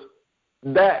words,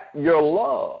 that your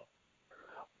love,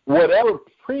 whatever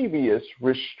previous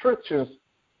restrictions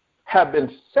have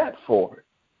been set for it,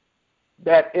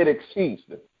 that it exceeds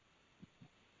them.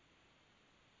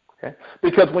 Okay?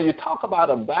 Because when you talk about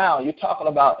abound, you're talking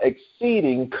about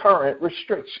exceeding current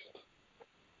restrictions.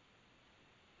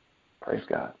 Praise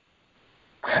God.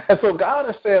 And so God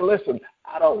is saying, listen,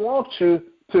 I don't want you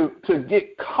to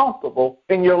get comfortable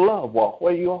in your love walk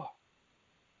where you are.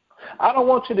 I don't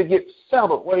want you to get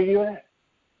settled where you're at.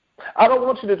 I don't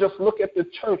want you to just look at the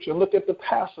church and look at the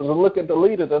pastors and look at the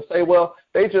leaders and say, well,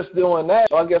 they just doing that,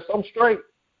 so I guess I'm straight.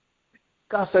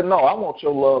 God said, no, I want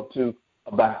your love to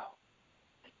abound.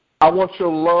 I want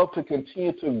your love to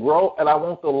continue to grow, and I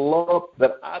want the love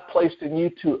that I placed in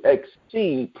you to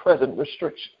exceed present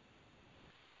restrictions.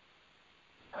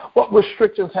 What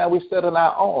restrictions have we set in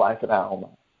our own life and our own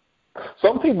mind?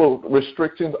 Some people,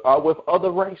 restrictions are with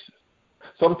other races.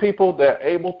 Some people, they're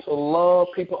able to love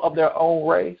people of their own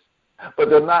race, but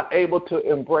they're not able to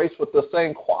embrace with the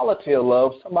same quality of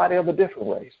love somebody of a different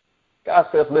race. God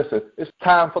says, listen, it's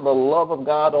time for the love of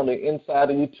God on the inside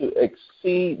of you to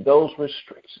exceed those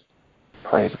restrictions.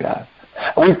 Praise God.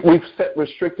 We've set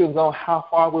restrictions on how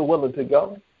far we're willing to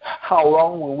go, how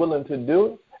long we're willing to do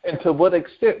it, and to what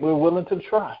extent we're willing to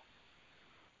try.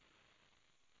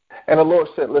 And the Lord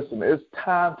said, listen, it's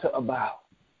time to abound.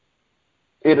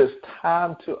 It is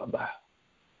time to abound.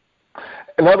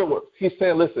 In other words, he's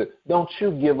saying, listen, don't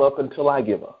you give up until I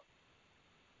give up.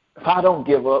 If I don't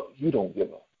give up, you don't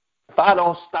give up. If I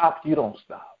don't stop, you don't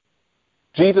stop.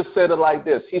 Jesus said it like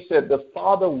this. He said, the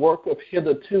Father worketh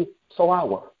hitherto, so I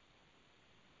work.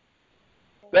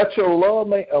 That your love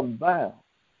may abound,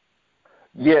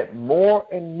 yet more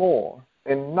and more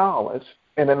in knowledge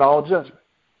and in all judgment.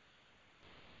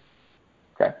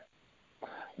 Okay.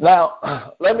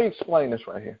 Now, let me explain this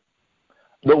right here.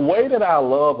 The way that our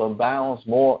love abounds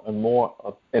more and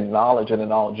more in knowledge and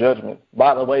in all judgment,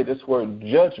 by the way, this word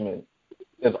judgment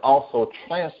is also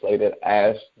translated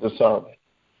as discernment.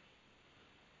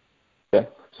 Okay?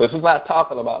 So this is not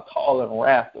talking about calling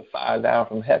wrath to fire down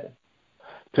from heaven.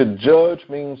 To judge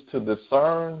means to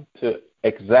discern, to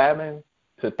examine,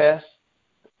 to test,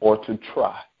 or to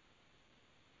try.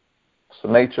 It's the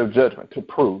nature of judgment, to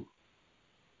prove.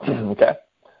 Okay?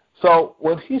 So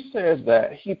when he says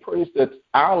that, he prays that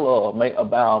our love may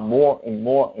abound more and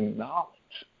more in knowledge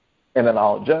and in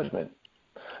all judgment.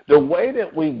 The way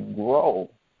that we grow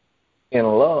in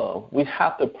love, we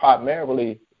have to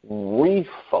primarily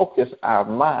refocus our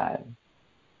mind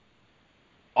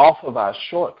off of our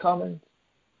shortcomings,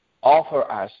 off of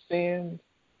our sins,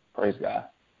 praise God,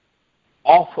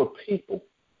 off of people,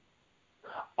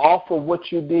 off of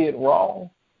what you did wrong,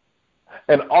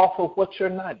 and off of what you're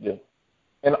not doing,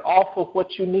 and off of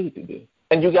what you need to do.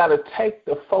 And you got to take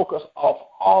the focus off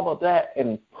all of that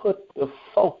and put the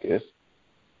focus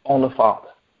on the Father.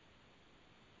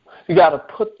 You got to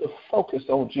put the focus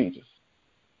on Jesus.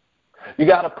 You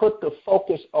got to put the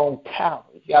focus on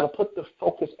Calvary. You got to put the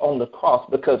focus on the cross,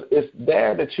 because it's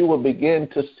there that you will begin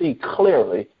to see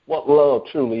clearly what love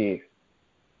truly is.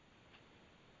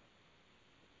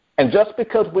 And just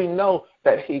because we know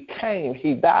that he came,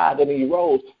 he died, and he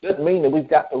rose, doesn't mean that we've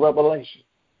got the revelation.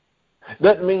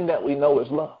 Doesn't mean that we know his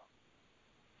love.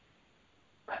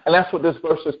 And that's what this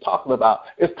verse is talking about.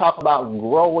 It's talking about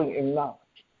growing in knowledge.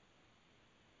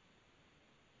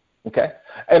 Okay?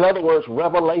 In other words,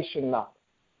 revelation knowledge.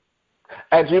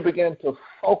 As you begin to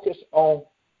focus on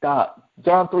God.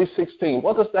 John 3:16.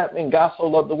 What does that mean? God so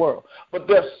loved the world. But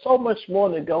there's so much more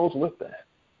that goes with that.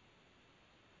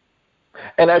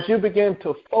 And as you begin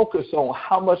to focus on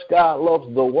how much God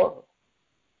loves the world,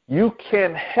 you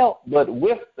can't help but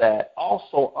with that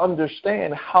also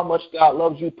understand how much God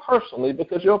loves you personally,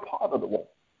 because you're a part of the world.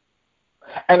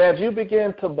 And as you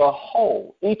begin to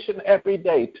behold each and every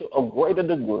day to a greater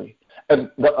degree, and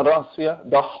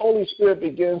the Holy Spirit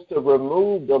begins to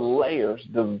remove the layers,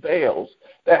 the veils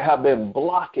that have been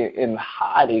blocking and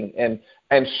hiding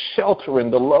and sheltering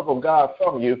the love of God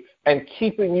from you and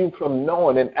keeping you from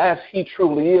knowing it as he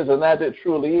truly is and as it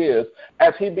truly is.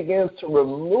 As he begins to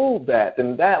remove that,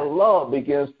 then that love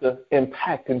begins to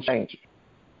impact and change you.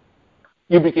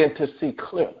 You begin to see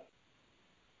clearly.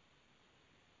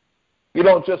 You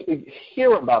don't just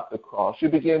hear about the cross. You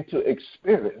begin to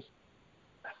experience.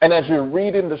 And as you're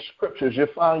reading the scriptures, you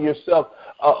find yourself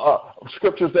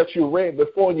scriptures that you read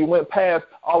before and you went past,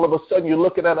 all of a sudden you're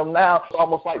looking at them now, it's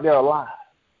almost like they're alive.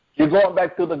 You're going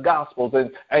back through the Gospels,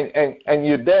 and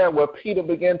you're there where Peter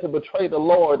began to betray the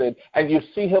Lord, and you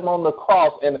see him on the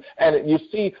cross, and you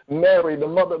see Mary, the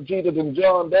mother of Jesus, and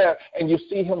John there, and you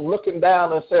see him looking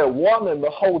down and say, woman,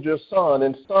 behold your son,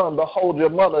 and son, behold your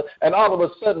mother. And all of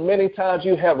a sudden, many times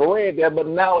you have read that, but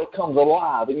now it comes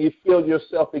alive, and you feel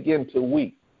yourself begin to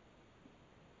weep.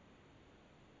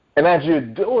 And as you're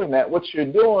doing that, what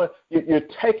you're doing, you're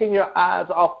taking your eyes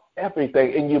off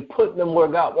everything, and you're putting them where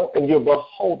God wants, and you're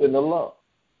beholding the love.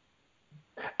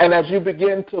 And as you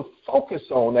begin to focus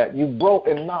on that, you grow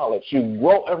in knowledge, you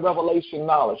grow in revelation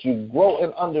knowledge, you grow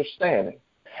in understanding.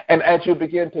 And as you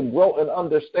begin to grow in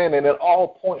understanding, it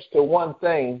all points to one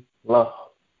thing: love.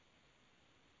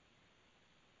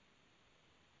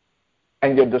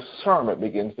 And your discernment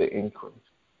begins to increase.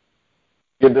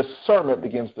 Your discernment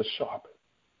begins to sharpen.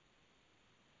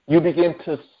 You begin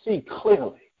to see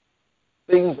clearly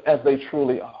things as they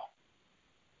truly are.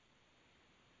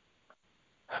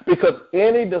 Because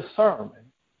any discernment,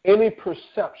 any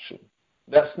perception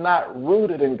that's not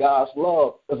rooted in God's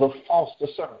love is a false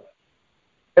discernment.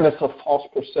 And it's a false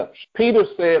perception. Peter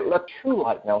said, let true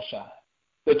light now shine.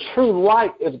 The true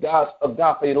light is God's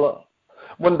agape love.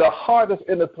 When the heart is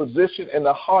in a position and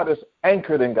the heart is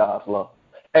anchored in God's love,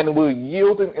 and we're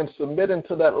yielding and submitting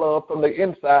to that love from the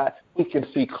inside, we can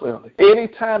see clearly.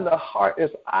 Anytime the heart is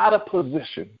out of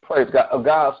position, praise God, of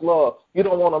God's love, you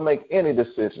don't want to make any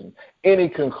decision, any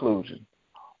conclusion,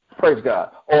 praise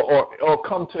God, or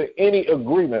come to any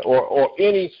agreement or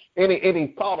any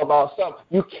thought about something.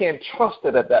 You can't trust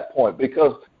it at that point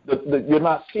because you're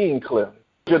not seeing clearly.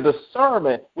 Your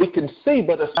discernment, we can see,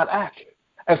 but it's not accurate.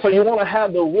 And so you want to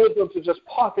have the wisdom to just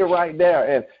park it right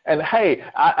there. And hey,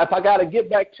 if I got to get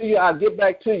back to you, I'll get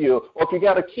back to you. Or if you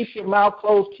got to keep your mouth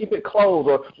closed, keep it closed.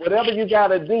 Or whatever you got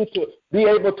to do to be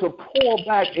able to pull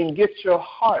back and get your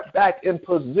heart back in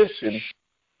position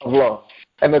of love.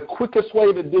 And the quickest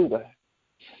way to do that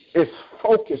is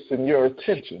focusing your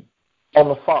attention on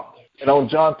the Father and on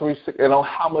John 3:6 and on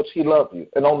how much He loved you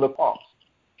and on the cross.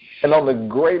 And on the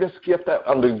greatest gift,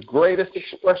 on the greatest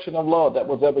expression of love that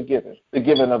was ever given, the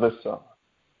giving of His Son.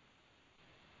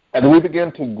 And we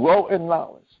begin to grow in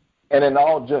knowledge and in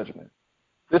all judgment.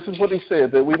 This is what He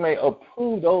said, that we may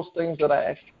approve those things that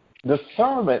I ask.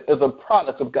 Discernment is a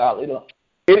product of godly love.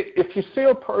 If you see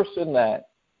a person that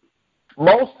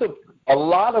a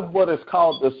lot of what is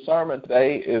called discernment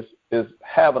today is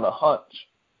having a hunch.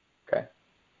 Okay,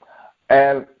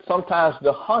 and sometimes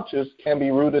the hunches can be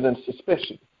rooted in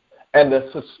suspicion. And the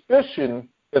suspicion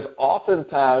is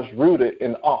oftentimes rooted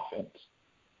in offense.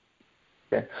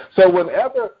 Okay? So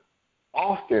whenever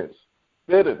offense,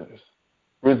 bitterness,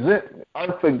 resentment,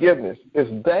 unforgiveness is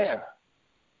there,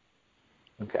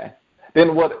 okay,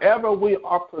 then whatever we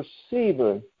are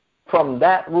perceiving from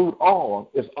that root on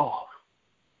is off.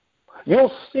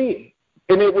 You'll see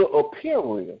it, and it will appear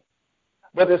real,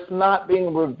 but it's not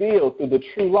being revealed through the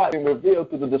true light, being revealed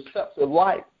through the deceptive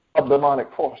light of demonic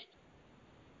forces.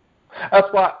 That's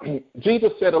why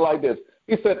Jesus said it like this.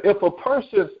 He said, if a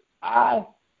person's eye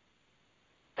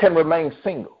can remain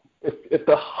single, if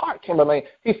the heart can remain,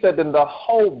 He said, then the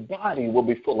whole body will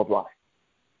be full of light.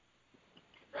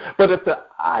 But if the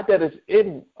eye that is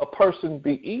in a person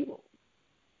be evil,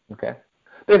 okay,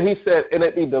 then He said, and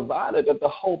it be divided, that the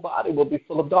whole body will be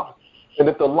full of darkness. And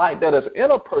if the light that is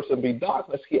in a person be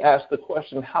darkness, He asked the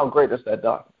question, how great is that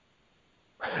darkness?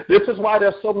 This is why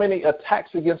there's so many attacks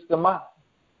against the mind.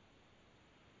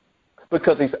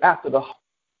 Because He's after the heart.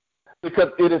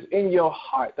 Because it is in your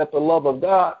heart that the love of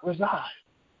God resides.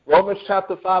 Romans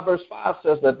chapter 5, verse 5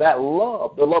 says that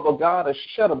love, the love of God, is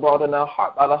shed abroad in our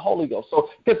heart by the Holy Ghost. So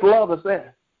His love is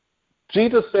there.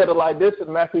 Jesus said it like this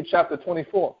in Matthew chapter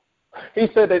 24. He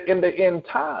said that in the end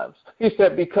times, He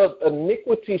said, because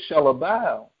iniquity shall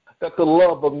abound, that the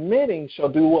love of many shall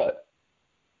do what?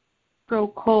 Grow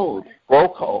cold. Grow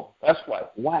cold. That's right.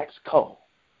 Wax cold.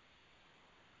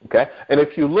 Okay? And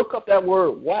if you look up that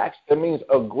word wax, it means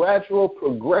a gradual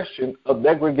progression of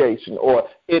degradation, or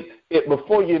it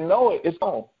before you know it, it's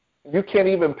gone. You can't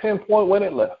even pinpoint when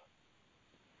it left.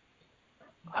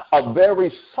 A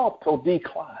very subtle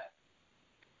decline.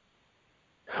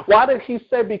 Why did He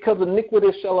say because iniquity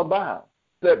shall abound?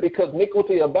 That because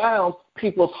iniquity abounds,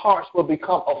 people's hearts will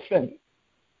become offended.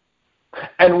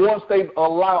 And once they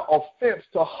allow offense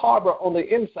to harbor on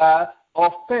the inside,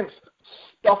 offense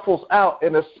stuffles out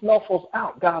and it snuffles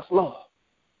out God's love.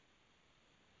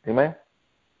 Amen?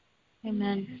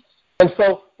 Amen. And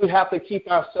so we have to keep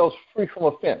ourselves free from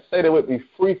offense. Say that with me,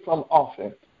 free from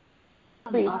offense.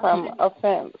 Free from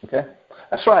offense. Okay?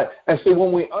 That's right. And see,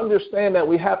 when we understand that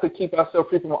we have to keep ourselves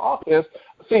free from offense,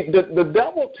 see, the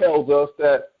devil tells us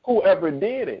that whoever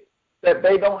did it, that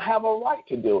they don't have a right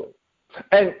to do it.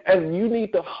 And you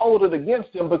need to hold it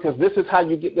against them, because this is how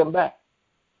you get them back.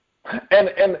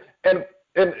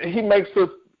 And he makes us,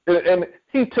 and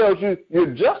he tells you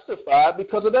you're justified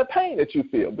because of that pain that you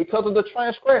feel, because of the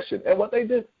transgression and what they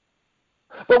did.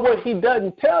 But what he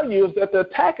doesn't tell you is that the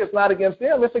attack is not against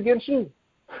them, it's against you.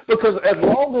 Because as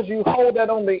long as you hold that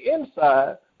on the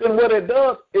inside, then what it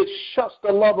does, it shuts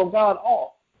the love of God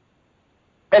off.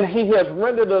 And He has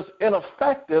rendered us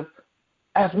ineffective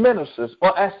as ministers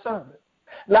or as servants.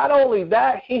 Not only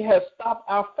that, He has stopped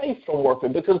our faith from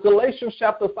working, because Galatians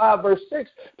chapter 5, verse 6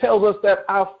 tells us that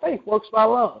our faith works by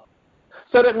love.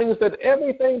 So that means that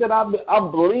everything that I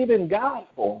believe in God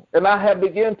for, and I have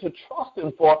begun to trust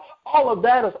Him for, all of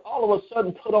that is all of a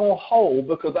sudden put on hold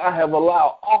because I have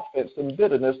allowed offense and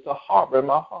bitterness to harbor in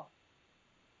my heart.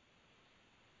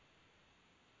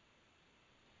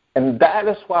 And that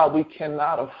is why we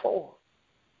cannot afford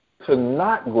to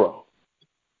not grow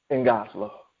in God's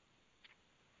love.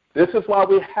 This is why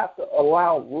we have to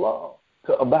allow love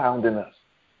to abound in us.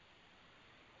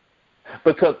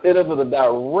 Because it is a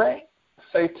direct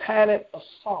satanic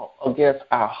assault against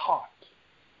our heart.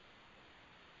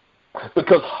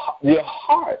 Because your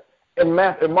heart, in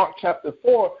Mark chapter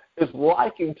 4, is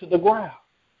likened to the ground.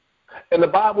 And the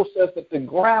Bible says that the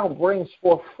ground brings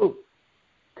forth fruit.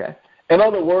 Okay? In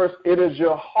other words, it is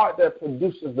your heart that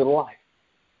produces the life.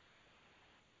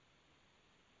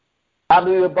 Out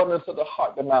of the abundance of the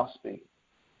heart, the mouth speaks.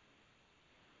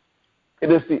 It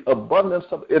is the abundance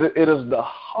of it is the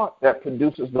heart that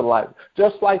produces the life.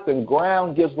 Just like the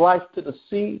ground gives life to the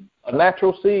seed, a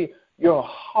natural seed, your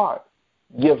heart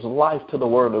gives life to the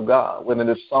word of God when it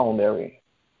is sown therein.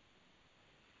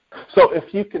 So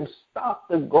if you can stop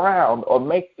the ground or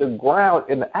make the ground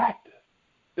inactive,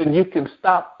 then you can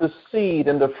stop the seed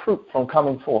and the fruit from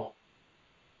coming forth.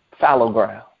 Fallow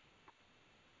ground.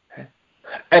 Okay?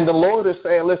 And the Lord is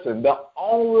saying, listen, the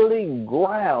only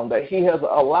ground that he has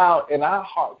allowed in our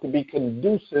heart to be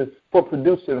conducive for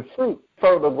producing fruit,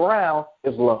 fertile ground,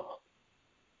 is love.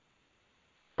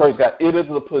 Praise God. It is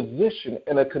a position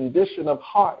and a condition of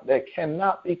heart that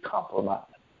cannot be compromised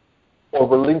or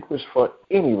relinquished for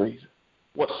any reason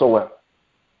whatsoever.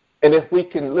 And if we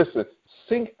can, listen,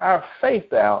 sink our faith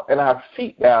down and our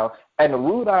feet down and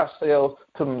root ourselves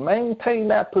to maintain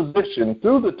that position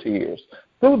through the tears,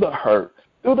 through the hurt,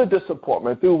 through the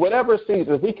disappointment, through whatever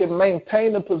season, if we can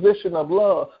maintain the position of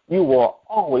love, you will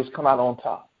always come out on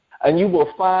top. And you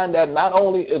will find that not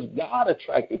only is God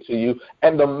attracted to you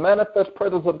and the manifest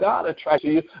presence of God attracted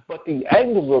to you, but the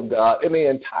angels of God and the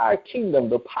entire kingdom,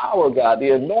 the power of God,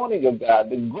 the anointing of God,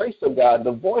 the grace of God,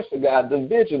 the voice of God, the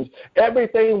visions,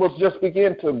 everything will just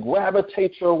begin to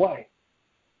gravitate your way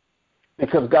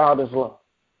because God is love.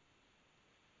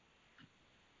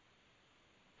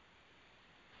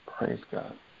 Praise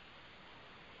God.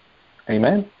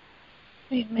 Amen.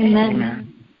 Amen.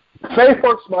 Amen. Faith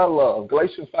works by love,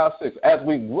 Galatians 5:6. As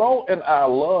we grow in our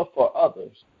love for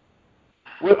others,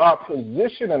 we are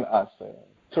positioning ourselves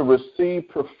to receive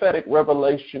prophetic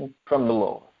revelation from the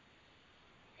Lord.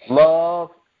 Love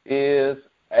is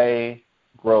a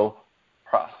growth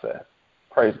process.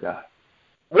 Praise God.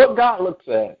 What God looks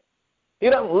at,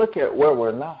 he doesn't look at where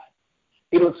we're not.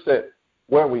 He looks at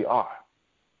where we are.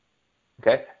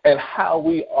 Okay? And how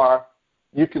we are,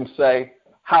 you can say,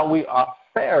 how we are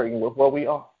faring with where we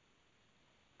are.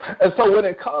 And so when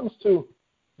it comes to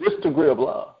this degree of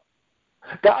love,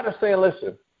 God is saying,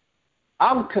 listen,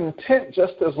 I'm content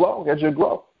just as long as you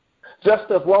grow,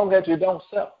 just as long as you don't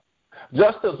sell,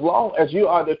 just as long as you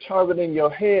are determined in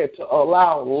your head to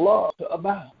allow love to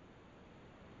abound.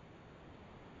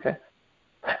 Okay?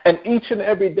 And each and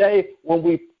every day when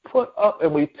we put up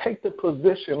and we take the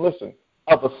position, listen,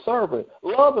 of a servant,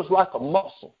 love is like a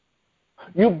muscle.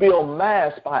 You build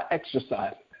mass by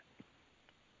exercising.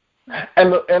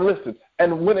 And listen,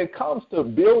 and when it comes to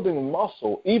building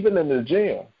muscle, even in the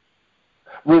gym,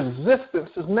 resistance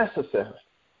is necessary.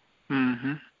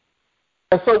 Mm-hmm.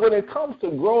 And so when it comes to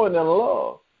growing in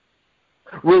love,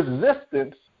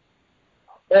 resistance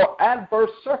or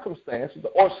adverse circumstances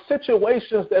or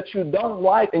situations that you don't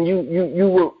like and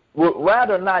you would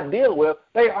rather not deal with,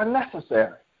 they are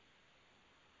necessary.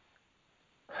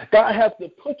 God has to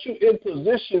put you in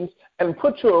positions and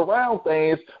put you around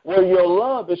things where your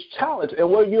love is challenged and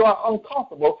where you are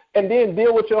uncomfortable, and then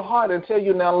deal with your heart and tell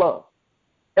you now love,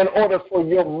 in order for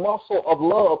your muscle of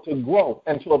love to grow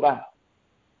and to abound.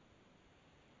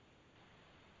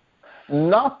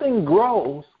 Nothing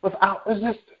grows without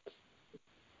resistance.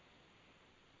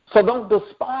 So don't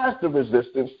despise the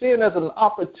resistance. See it as an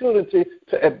opportunity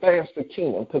to advance the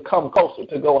kingdom, to come closer,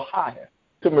 to go higher,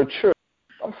 to mature.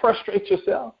 Don't frustrate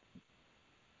yourself.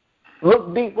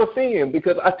 Look deep within,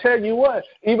 because I tell you what,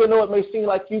 even though it may seem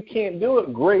like you can't do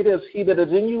it, greater is he that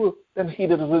is in you than he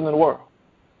that is in the world.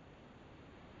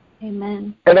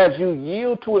 Amen. And as you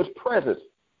yield to his presence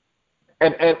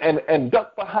and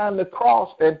duck behind the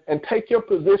cross and take your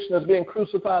position as being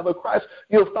crucified with Christ,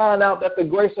 you'll find out that the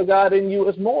grace of God in you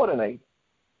is more than able,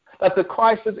 that the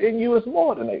Christ is in you is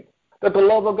more than able, that the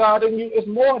love of God in you is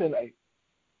more than able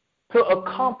to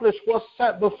accomplish what's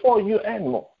set before you and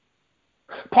more.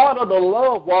 Part of the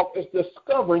love walk is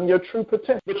discovering your true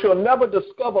potential, but you'll never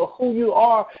discover who you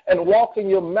are and walk in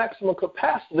your maximum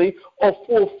capacity or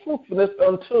full fruitfulness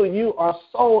until you are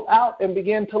sold out and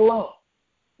begin to love.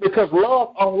 Because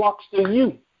love unlocks the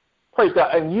you, praise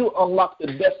God, and you unlock the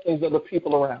destinies of the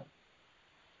people around.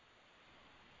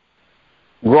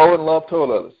 Grow in love toward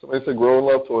others. Somebody say grow in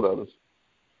love toward others.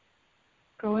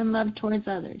 Grow in love towards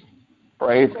others.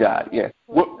 Praise God, yes.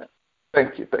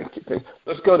 Thank you.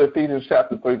 Let's go to Ephesians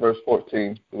chapter 3, verse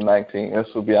 14 through 19. This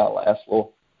will be our last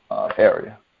little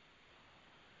area.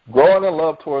 Growing in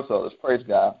love towards others. Praise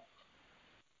God.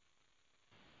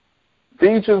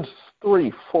 Ephesians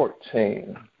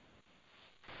 3:14.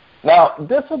 Now,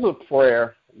 this is a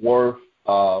prayer worth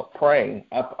praying.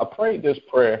 I prayed this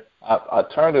prayer. I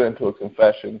turned it into a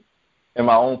confession in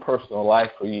my own personal life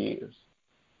for years.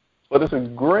 But it's a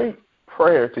great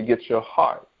prayer to get your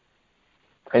heart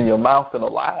and your mouth and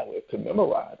alive with, to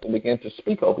memorize, and begin to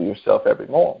speak over yourself every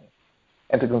morning,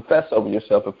 and to confess over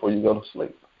yourself before you go to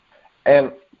sleep.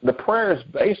 And the prayer is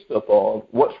based upon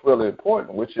what's really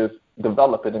important, which is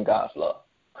developing in God's love.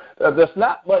 There's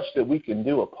not much that we can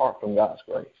do apart from God's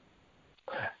grace.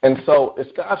 And so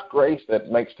it's God's grace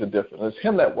that makes the difference. It's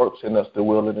him that works in us the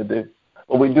will and the do.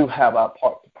 But we do have our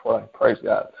part to pray. Praise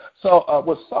God. So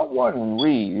would someone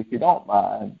read, if you don't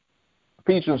mind,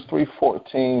 Ephesians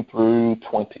 3:14 through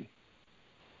 20?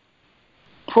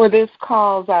 For this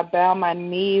cause I bow my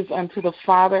knees unto the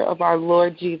Father of our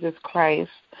Lord Jesus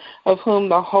Christ, of whom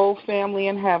the whole family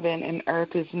in heaven and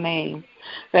earth is named,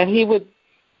 that he would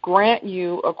grant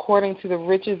you, according to the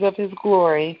riches of his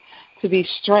glory, to be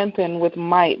strengthened with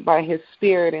might by his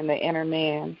Spirit in the inner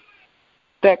man,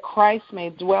 that Christ may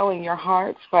dwell in your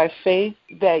hearts by faith,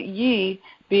 that ye,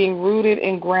 being rooted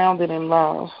and grounded in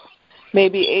love, may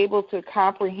be able to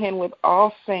comprehend with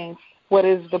all saints what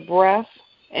is the breadth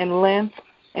and length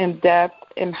and depth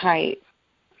and height,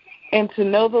 and to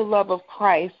know the love of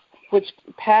Christ, which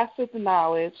passeth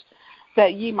knowledge,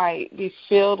 that ye might be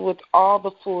filled with all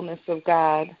the fullness of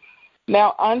God.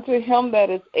 Now unto him that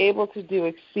is able to do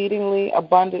exceedingly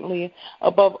abundantly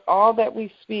above all that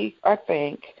we speak or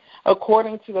think,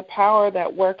 according to the power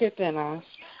that worketh in us,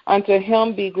 unto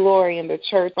him be glory in the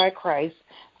church by Christ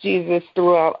Jesus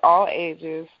throughout all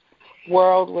ages,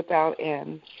 world without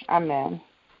end. Amen.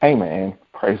 Amen.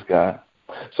 Praise God.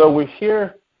 So we're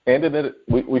here, and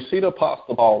we see the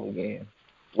Apostle Paul again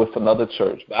with another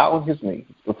church, bowing his knees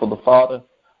before the Father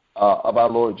of our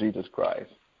Lord Jesus Christ,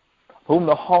 whom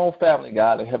the whole family,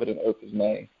 God in heaven and earth is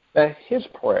named. That his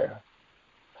prayer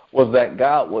was that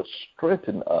God would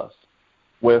strengthen us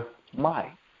with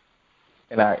might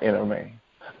in our inner man.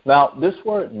 Now, this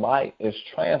word might is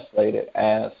translated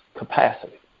as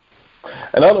capacity.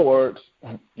 In other words,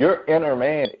 your inner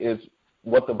man is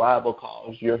what the Bible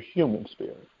calls your human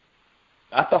spirit.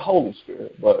 Not the Holy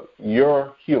Spirit, but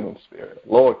your human spirit,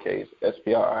 lowercase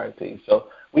S-P-R-I-T. So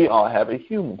we all have a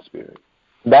human spirit.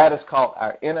 That is called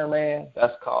our inner man.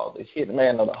 That's called the hidden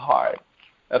man of the heart.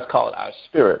 That's called our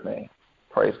spirit man.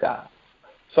 Praise God.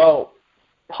 So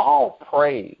Paul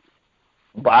prayed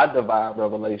by divine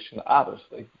revelation,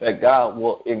 obviously, that God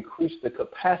will increase the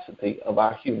capacity of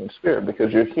our human spirit,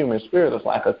 because your human spirit is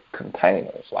like a container.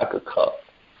 It's like a cup.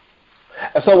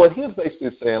 And so what he's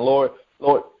basically saying, Lord,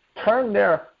 turn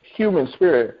their human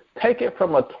spirit, take it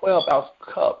from a 12-ounce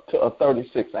cup to a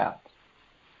 36-ounce.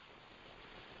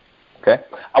 Okay?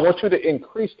 I want you to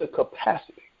increase the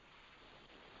capacity.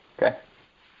 Okay?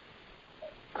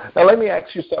 Now let me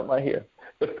ask you something right here.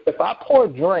 If I pour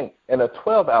drink in a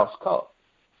 12-ounce cup,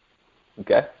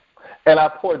 okay, and I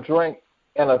pour drink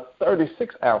in a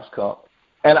 36-ounce cup,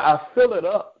 and I fill it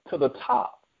up to the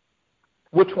top,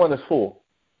 which one is full?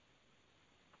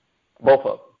 Both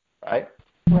of them, right?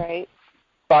 Right.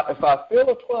 If I fill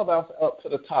a 12-ounce up to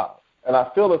the top and I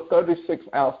fill a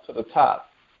 36-ounce to the top,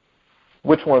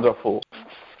 which ones are full?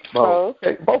 Both.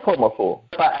 Okay, both of them are full.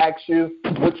 If I ask you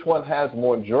which one has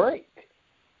more drink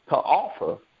to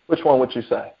offer, which one would you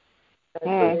say?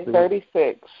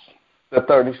 36. The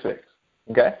 36,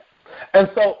 okay? And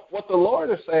so what the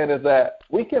Lord is saying is that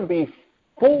we can be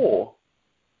full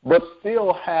but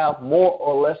still have more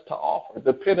or less to offer,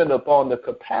 depending upon the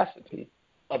capacity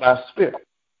of our spirit.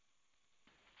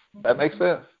 That makes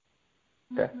sense?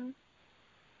 Okay.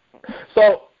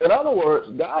 So, in other words,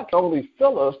 God can only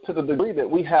fill us to the degree that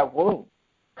we have room.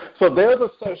 So there's a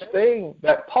such thing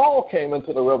that Paul came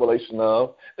into the revelation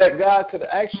of, that God could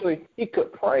actually, he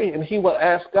could pray and he would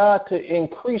ask God to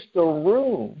increase the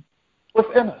room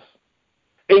within us,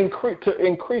 to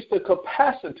increase the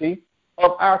capacity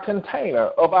of our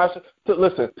container,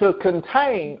 to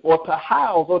contain or to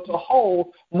house or to hold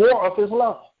more of his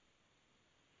love.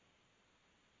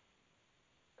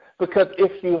 Because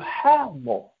if you have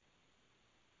more,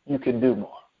 you can do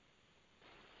more.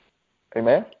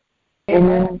 Amen?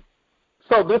 Amen.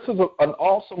 So this is an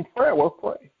awesome prayer we'll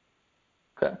pray.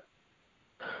 Okay?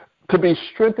 To be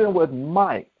strengthened with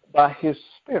might by his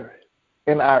Spirit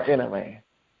in our inner man.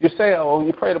 You say, oh,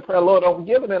 you pray the prayer, Lord, I'm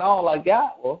giving it all I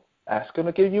got. Well, ask him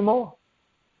to give you more.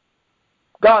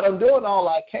 God, I'm doing all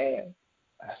I can.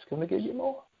 Ask him to give you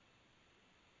more.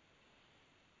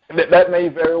 That may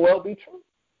very well be true.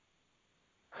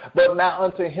 But now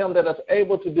unto him that is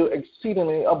able to do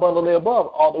exceedingly abundantly above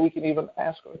all that we can even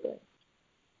ask or think.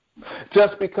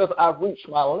 Just because I've reached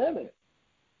my limit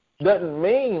doesn't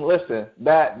mean, listen,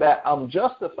 that I'm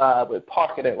justified with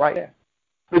parking it right there.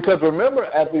 Because remember,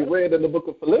 as we read in the book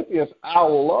of Philippians, our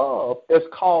love is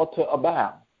called to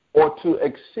abound or to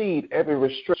exceed every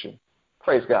restriction.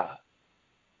 Praise God.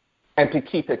 And to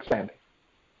keep expanding.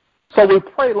 So we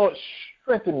pray, Lord,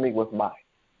 strengthen me with might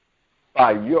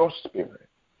by your Spirit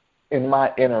in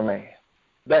my inner man,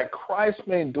 that Christ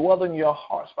may dwell in your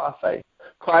hearts by faith.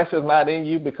 Christ is not in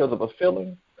you because of a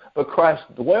feeling, but Christ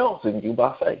dwells in you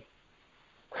by faith.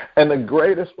 And the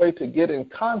greatest way to get in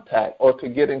contact or to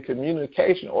get in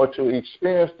communication or to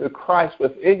experience the Christ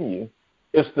within you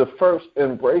is to first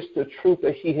embrace the truth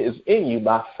that he is in you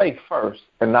by faith first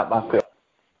and not by faith.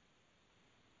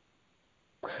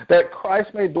 That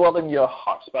Christ may dwell in your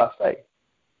hearts by faith.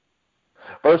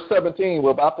 Verse 17,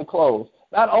 we're about to close.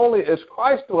 Not only is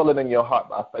Christ dwelling in your heart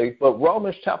by faith, but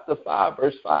Romans chapter 5,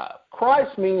 verse 5.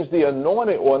 Christ means the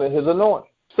anointed one and his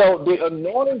anointing. So the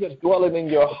anointing is dwelling in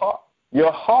your heart.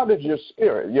 Your heart is your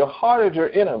spirit. Your heart is your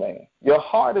inner man. Your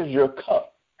heart is your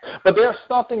cup. But there's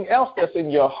something else that's in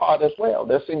your heart as well.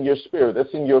 That's in your spirit.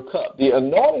 That's in your cup. The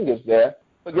anointing is there,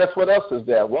 but guess what else is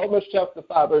there? Romans chapter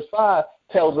 5, verse 5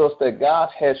 tells us that God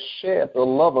has shed the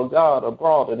love of God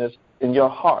abroad in your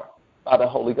heart by the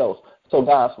Holy Ghost. So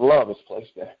God's love is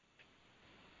placed there.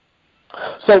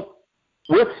 So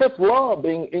with his love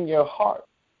being in your heart,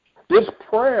 this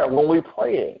prayer, when we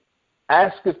pray it,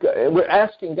 we're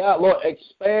asking God, Lord,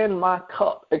 expand my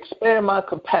cup, expand my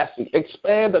capacity,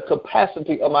 expand the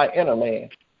capacity of my inner man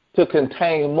to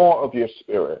contain more of your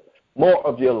spirit, more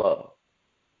of your love,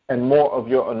 and more of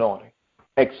your anointing.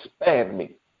 Expand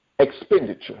me,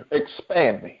 expenditure,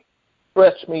 expand me,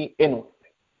 stretch me inwardly.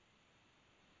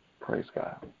 Praise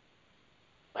God.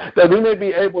 That we may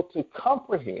be able to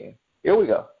comprehend, here we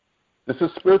go, this is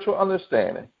spiritual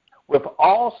understanding, with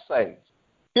all saints.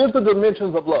 Here's the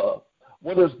dimensions of love.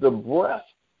 What is the breadth,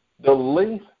 the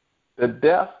length, the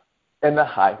depth, and the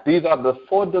height? These are the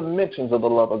 4 dimensions of the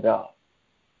love of God.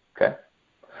 Okay?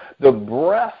 The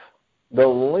breadth, the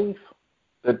length,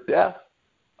 the depth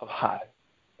of height,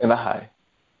 and the height.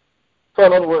 So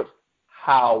in other words,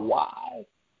 how wide,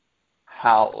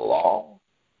 how long,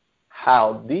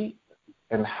 how deep,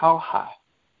 and how high.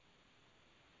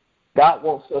 God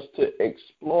wants us to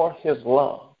explore his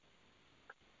love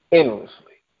endlessly.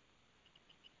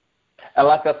 And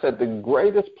like I said, the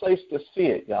greatest place to see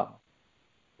it, y'all,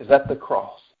 is at the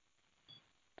cross.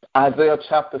 Isaiah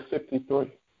chapter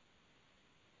 53.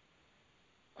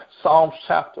 Psalms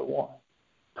chapter 1,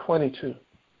 22.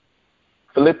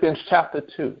 Philippians chapter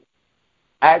 2.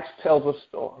 Acts tells a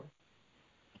story.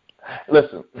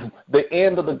 Listen, the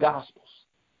end of the Gospels,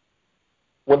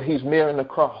 when he's nearing the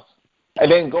cross.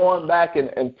 And then going back and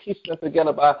piecing it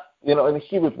together by, in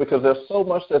Hebrews, because there's so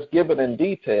much that's given in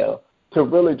detail to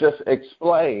really just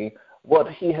explain what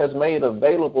he has made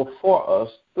available for us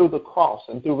through the cross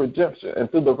and through redemption and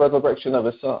through the resurrection of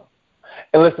his son.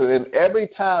 And listen, and every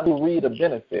time you read a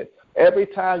benefit, every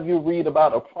time you read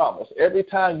about a promise, every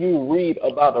time you read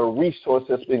about a resource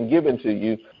that's been given to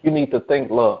you, you need to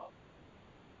think love.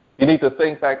 You need to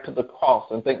think back to the cross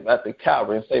and think back to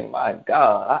Calvary and say, my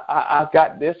God, I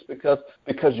got this because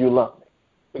you love me,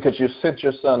 because you sent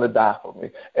your son to die for me.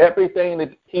 Everything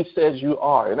that he says you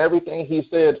are and everything he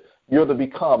said you're to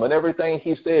become and everything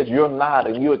he says you're not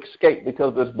and you escape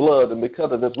because of his blood and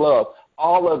because of his love,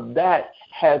 all of that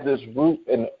has its root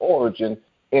and origin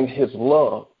in his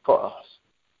love for us.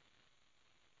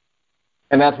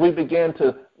 And as we begin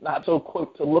to not so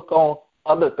quick to look on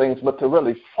other things, but to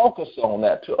really focus on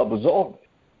that, to absorb it,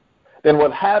 then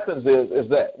what happens is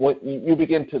that when you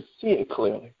begin to see it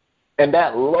clearly, and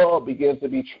that love begins to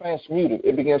be transmuted.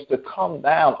 It begins to come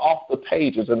down off the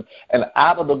pages and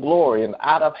out of the glory and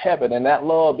out of heaven, and that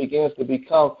love begins to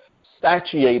become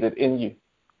satiated in you.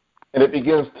 And it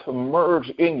begins to merge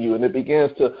in you, and it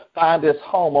begins to find its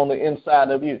home on the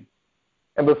inside of you.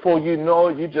 And before you know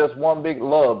it, you're just one big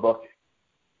love bucket.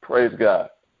 Praise God.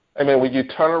 Amen. When you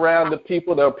turn around to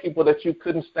people, there are people that you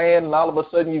couldn't stand, and all of a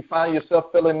sudden you find yourself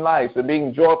feeling nice and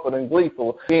being joyful and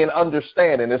gleeful, being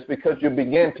understanding. It's because you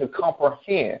begin to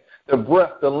comprehend the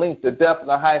breadth, the length, the depth, and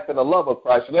the height, and the love of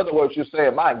Christ. In other words, you're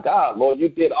saying, my God, Lord, you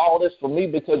did all this for me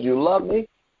because you love me.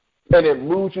 And it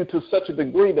moves you to such a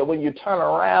degree that when you turn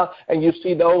around and you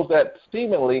see those that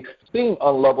seemingly seem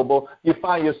unlovable, you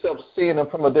find yourself seeing them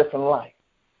from a different light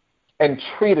and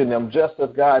treating them just as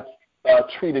God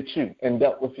treated you and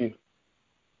dealt with you.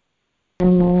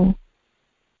 Amen.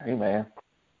 Amen.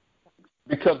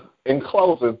 Because in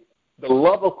closing, the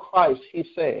love of Christ, he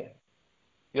said,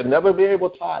 you'll never be able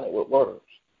to find it with words.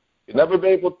 You'll never be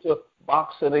able to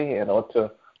box it in or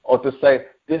to say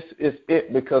this is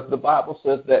it, because the Bible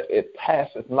says that it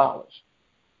passes knowledge.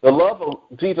 The love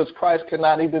of Jesus Christ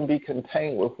cannot even be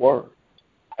contained with words.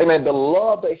 Amen. The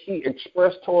love that he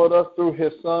expressed toward us through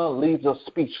his son leaves us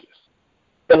speechless.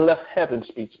 It left heaven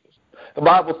speechless. The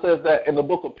Bible says that in the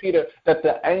book of Peter that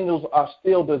the angels are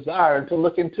still desiring to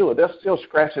look into it. They're still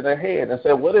scratching their head and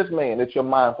say, what is man that you're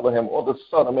mindful of him, or the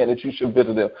son of man that you should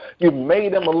visit him? You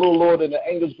made him a little lower than the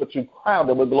angels, but you crowned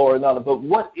him with glory and honor. But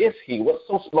what is he? What's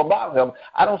so special about him?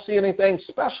 I don't see anything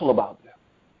special about him.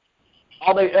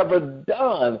 All they ever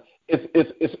done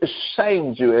is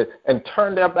shamed you and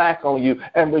turned their back on you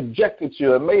and rejected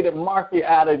you and made a mockery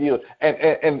out of you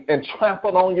and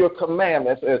trampled on your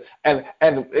commandments and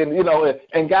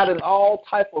got in all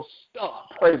type of stuff,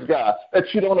 praise God,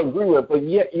 that you don't agree with, but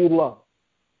yet you love.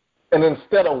 And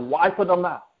instead of wiping them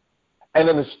out, and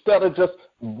then instead of just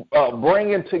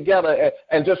bringing together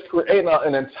and just creating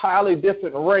an entirely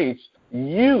different race,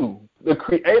 you, the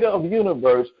creator of the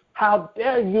universe, how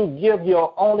dare you give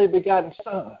your only begotten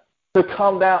son to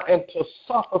come down and to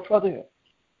suffer for them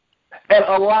and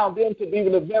allow them to be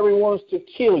the very ones to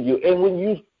kill you. And when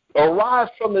you arise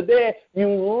from the dead, you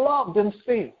love them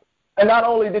still. And not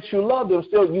only did you love them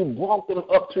still, you brought them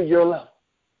up to your level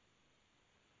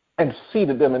and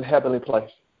seated them in heavenly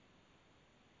places.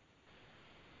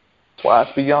 That's why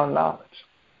it's beyond knowledge.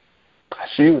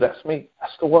 That's you, that's me,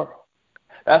 that's the world.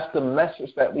 That's the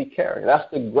message that we carry. That's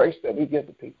the grace that we give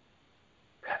to people.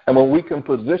 And when we can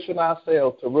position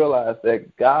ourselves to realize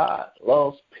that God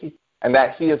loves people and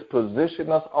that he has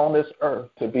positioned us on this earth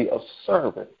to be a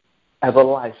servant as a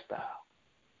lifestyle,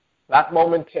 not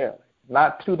momentarily,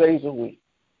 not 2 days a week,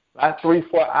 not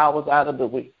 3-4 hours out of the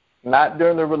week, not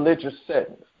during the religious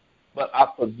settings, but I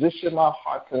position my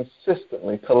heart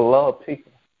consistently to love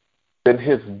people, then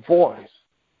his voice,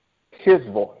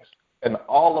 and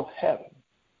all of heaven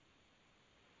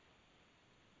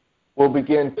will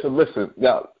begin to listen.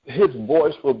 Now, his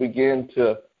voice will begin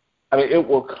to, it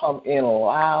will come in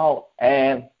loud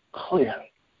and clear.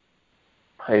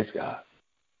 Praise God.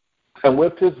 And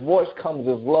with his voice comes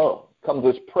his love, comes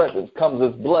his presence, comes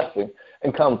his blessing,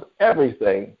 and comes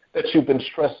everything that you've been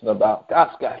stressing about.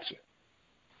 God's got you.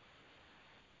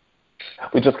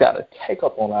 We just got to take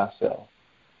up on ourselves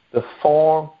the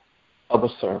form of a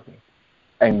servant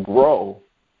and grow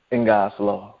in God's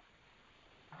love.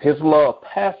 His love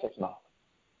passes knowledge.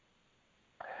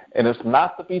 And it's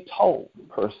not to be told,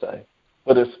 per se,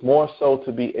 but it's more so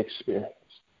to be experienced.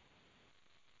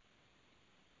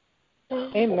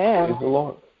 Amen. Praise the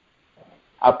Lord.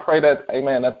 I pray that,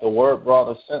 amen, that the word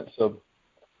brought a sense of,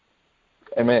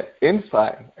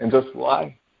 insight and just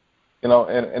life,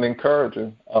 and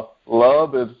encouraging.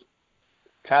 Love is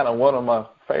kind of one of my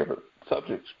favorite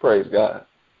subjects, praise God.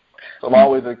 So I'm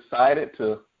always excited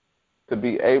to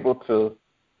be able to,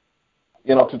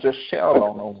 to just share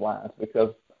along those lines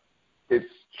because it's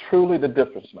truly the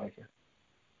difference maker.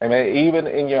 Even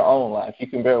in your own life, you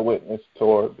can bear witness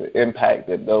toward the impact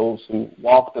that those who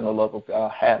walked in the love of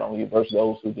God had on you versus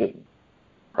those who didn't.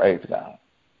 Praise God.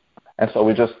 And so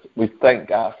we thank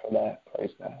God for that.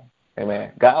 Praise God.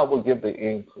 Amen. God will give the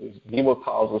increase. He will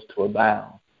cause us to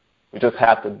abound. We just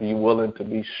have to be willing to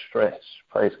be stretched.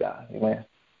 Praise God. Amen.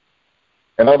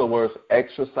 In other words,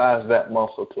 exercise that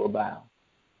muscle to abound.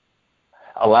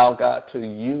 Allow God to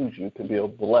use you to be a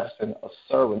blessing, a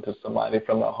servant to somebody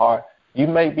from the heart. You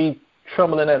may be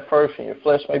trembling at first and your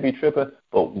flesh may be tripping,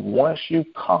 but once you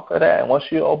conquer that and once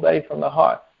you obey from the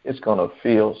heart, it's going to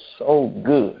feel so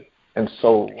good and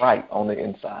so right on the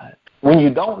inside. When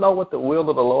you don't know what the will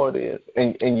of the Lord is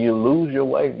and you lose your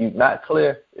way, you're not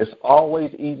clear, it's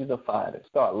always easy to find it.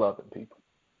 Start loving people.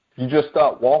 You just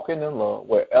start walking in love.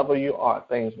 Wherever you are,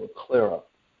 things will clear up.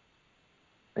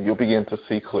 And you'll begin to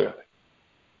see clearly.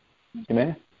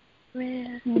 Amen?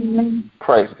 Amen.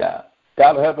 Praise God.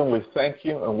 God of heaven, we thank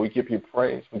you and we give you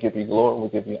praise. We give you glory. We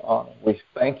give you honor. We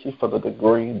thank you for the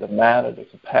degree, the matter, the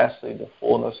capacity, the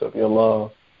fullness of your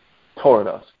love toward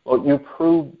us. Lord, you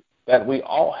proved that we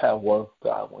all have worth,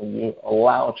 God, when you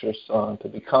allowed your Son to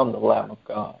become the Lamb of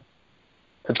God,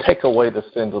 to take away the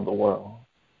sins of the world.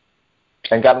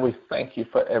 And God, we thank you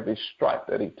for every stripe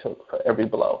that he took, for every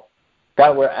blow.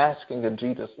 God, we're asking in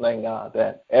Jesus' name, God,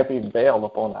 that every veil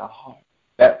upon our heart,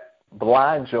 that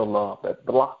blinds your love, that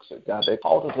blocks it, God, that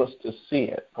causes us to see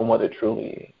it from what it truly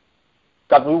is.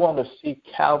 God, we want to see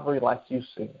Calvary like you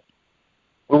see it.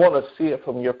 We want to see it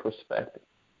from your perspective.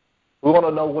 We want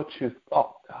to know what you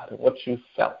thought, God, and what you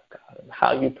felt, God, and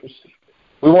how you perceived it.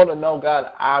 We want to know,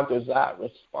 God, our desired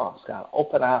response, God.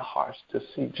 Open our hearts to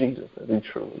see Jesus as he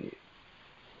truly is.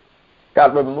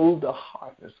 God, remove the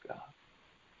hardness, God.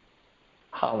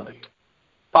 Hallelujah.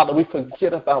 Father, we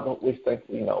forget about what we think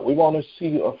we know. We want to see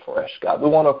you afresh, God. We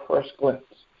want a fresh glimpse.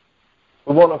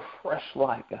 We want a fresh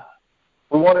light, God.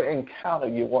 We want to encounter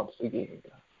you once again,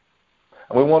 God.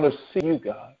 And we want to see you,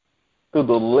 God, through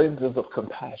the lenses of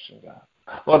compassion, God.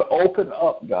 Lord, open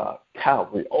up, God,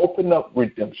 Calvary. Open up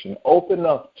redemption. Open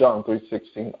up John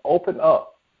 3:16. Open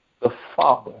up the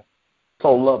Father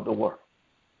so loved the world.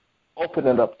 Open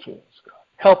it up to us, God.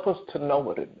 Help us to know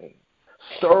what it means.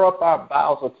 Stir up our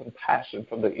bowels of compassion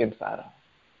from the inside out.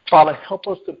 Father, help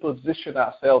us to position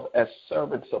ourselves as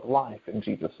servants of life in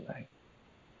Jesus' name.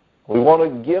 We want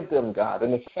to give them, God,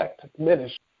 an effective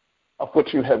ministry of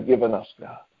what you have given us,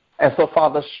 God. And so,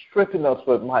 Father, strengthen us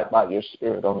with might by your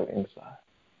Spirit on the inside.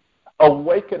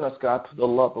 Awaken us, God, to the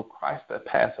love of Christ that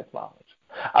passeth knowledge.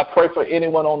 I pray for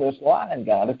anyone on this line,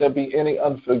 God, if there be any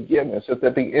unforgiveness, if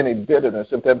there be any bitterness,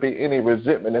 if there be any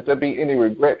resentment, if there be any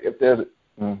regret, if there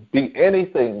be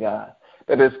anything, God,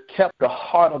 that has kept the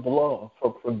heart of love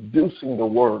from producing the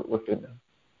word within them.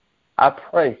 I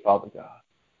pray, Father God,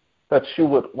 that you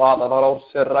would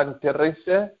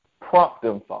prompt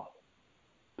them, Father,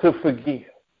 to forgive.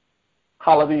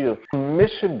 Hallelujah.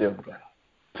 Commission them, God,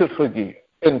 to forgive.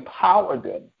 Empower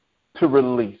them to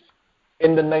release.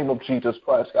 In the name of Jesus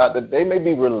Christ, God, that they may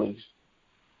be released.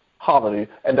 Hallelujah.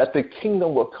 And that the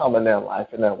kingdom will come in their life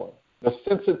and their world. The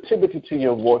sensitivity to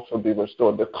your voice will be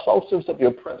restored. The closeness of your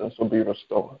presence will be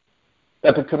restored.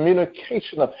 That the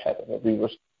communication of heaven will be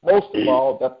restored. Most of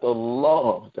all, that the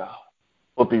love of God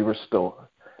will be restored.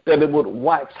 That it would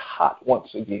wax hot once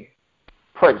again.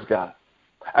 Praise God.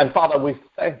 And Father, we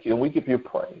thank you and we give you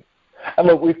praise. And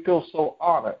Lord, we feel so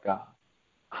honored, God.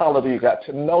 Hallelujah, God,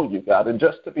 to know you, God, and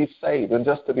just to be saved and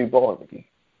just to be born again.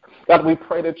 God, we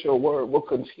pray that your word will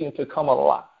continue to come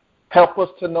alive. Help us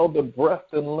to know the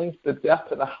breadth and length, the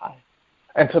depth and the height,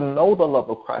 and to know the love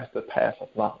of Christ that passeth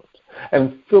knowledge.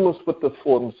 And fill us with the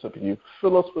fullness of you.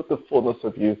 Fill us with the fullness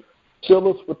of you. Fill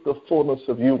us with the fullness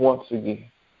of you once again.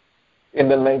 In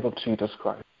the name of Jesus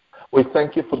Christ. We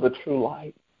thank you for the true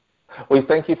light. We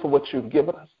thank you for what you've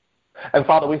given us. And,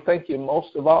 Father, we thank you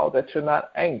most of all that you're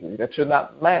not angry, that you're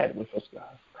not mad with us,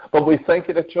 God. But we thank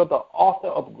you that you're the author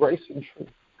of grace and truth.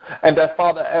 And that,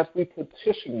 Father, as we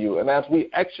petition you and as we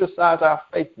exercise our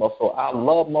faith muscle, our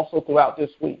love muscle throughout this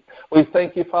week, we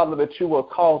thank you, Father, that you will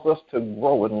cause us to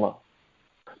grow in love.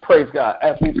 Praise God.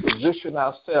 As we position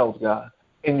ourselves, God,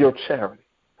 in your charity,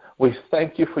 we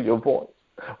thank you for your voice.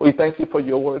 We thank you for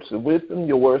your words of wisdom,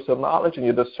 your words of knowledge, and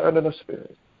your discerning of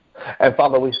spirit. And,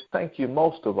 Father, we thank you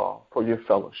most of all for your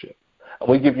fellowship. And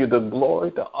we give you the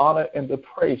glory, the honor, and the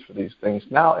praise for these things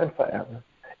now and forever.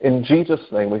 In Jesus'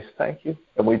 name we thank you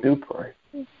and we do pray.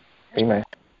 Amen.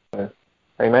 Amen.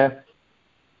 Amen.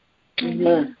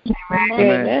 Amen.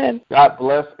 Amen. God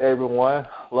bless everyone.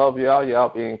 Love y'all. Y'all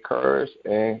be encouraged.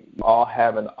 And y'all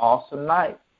have an awesome night.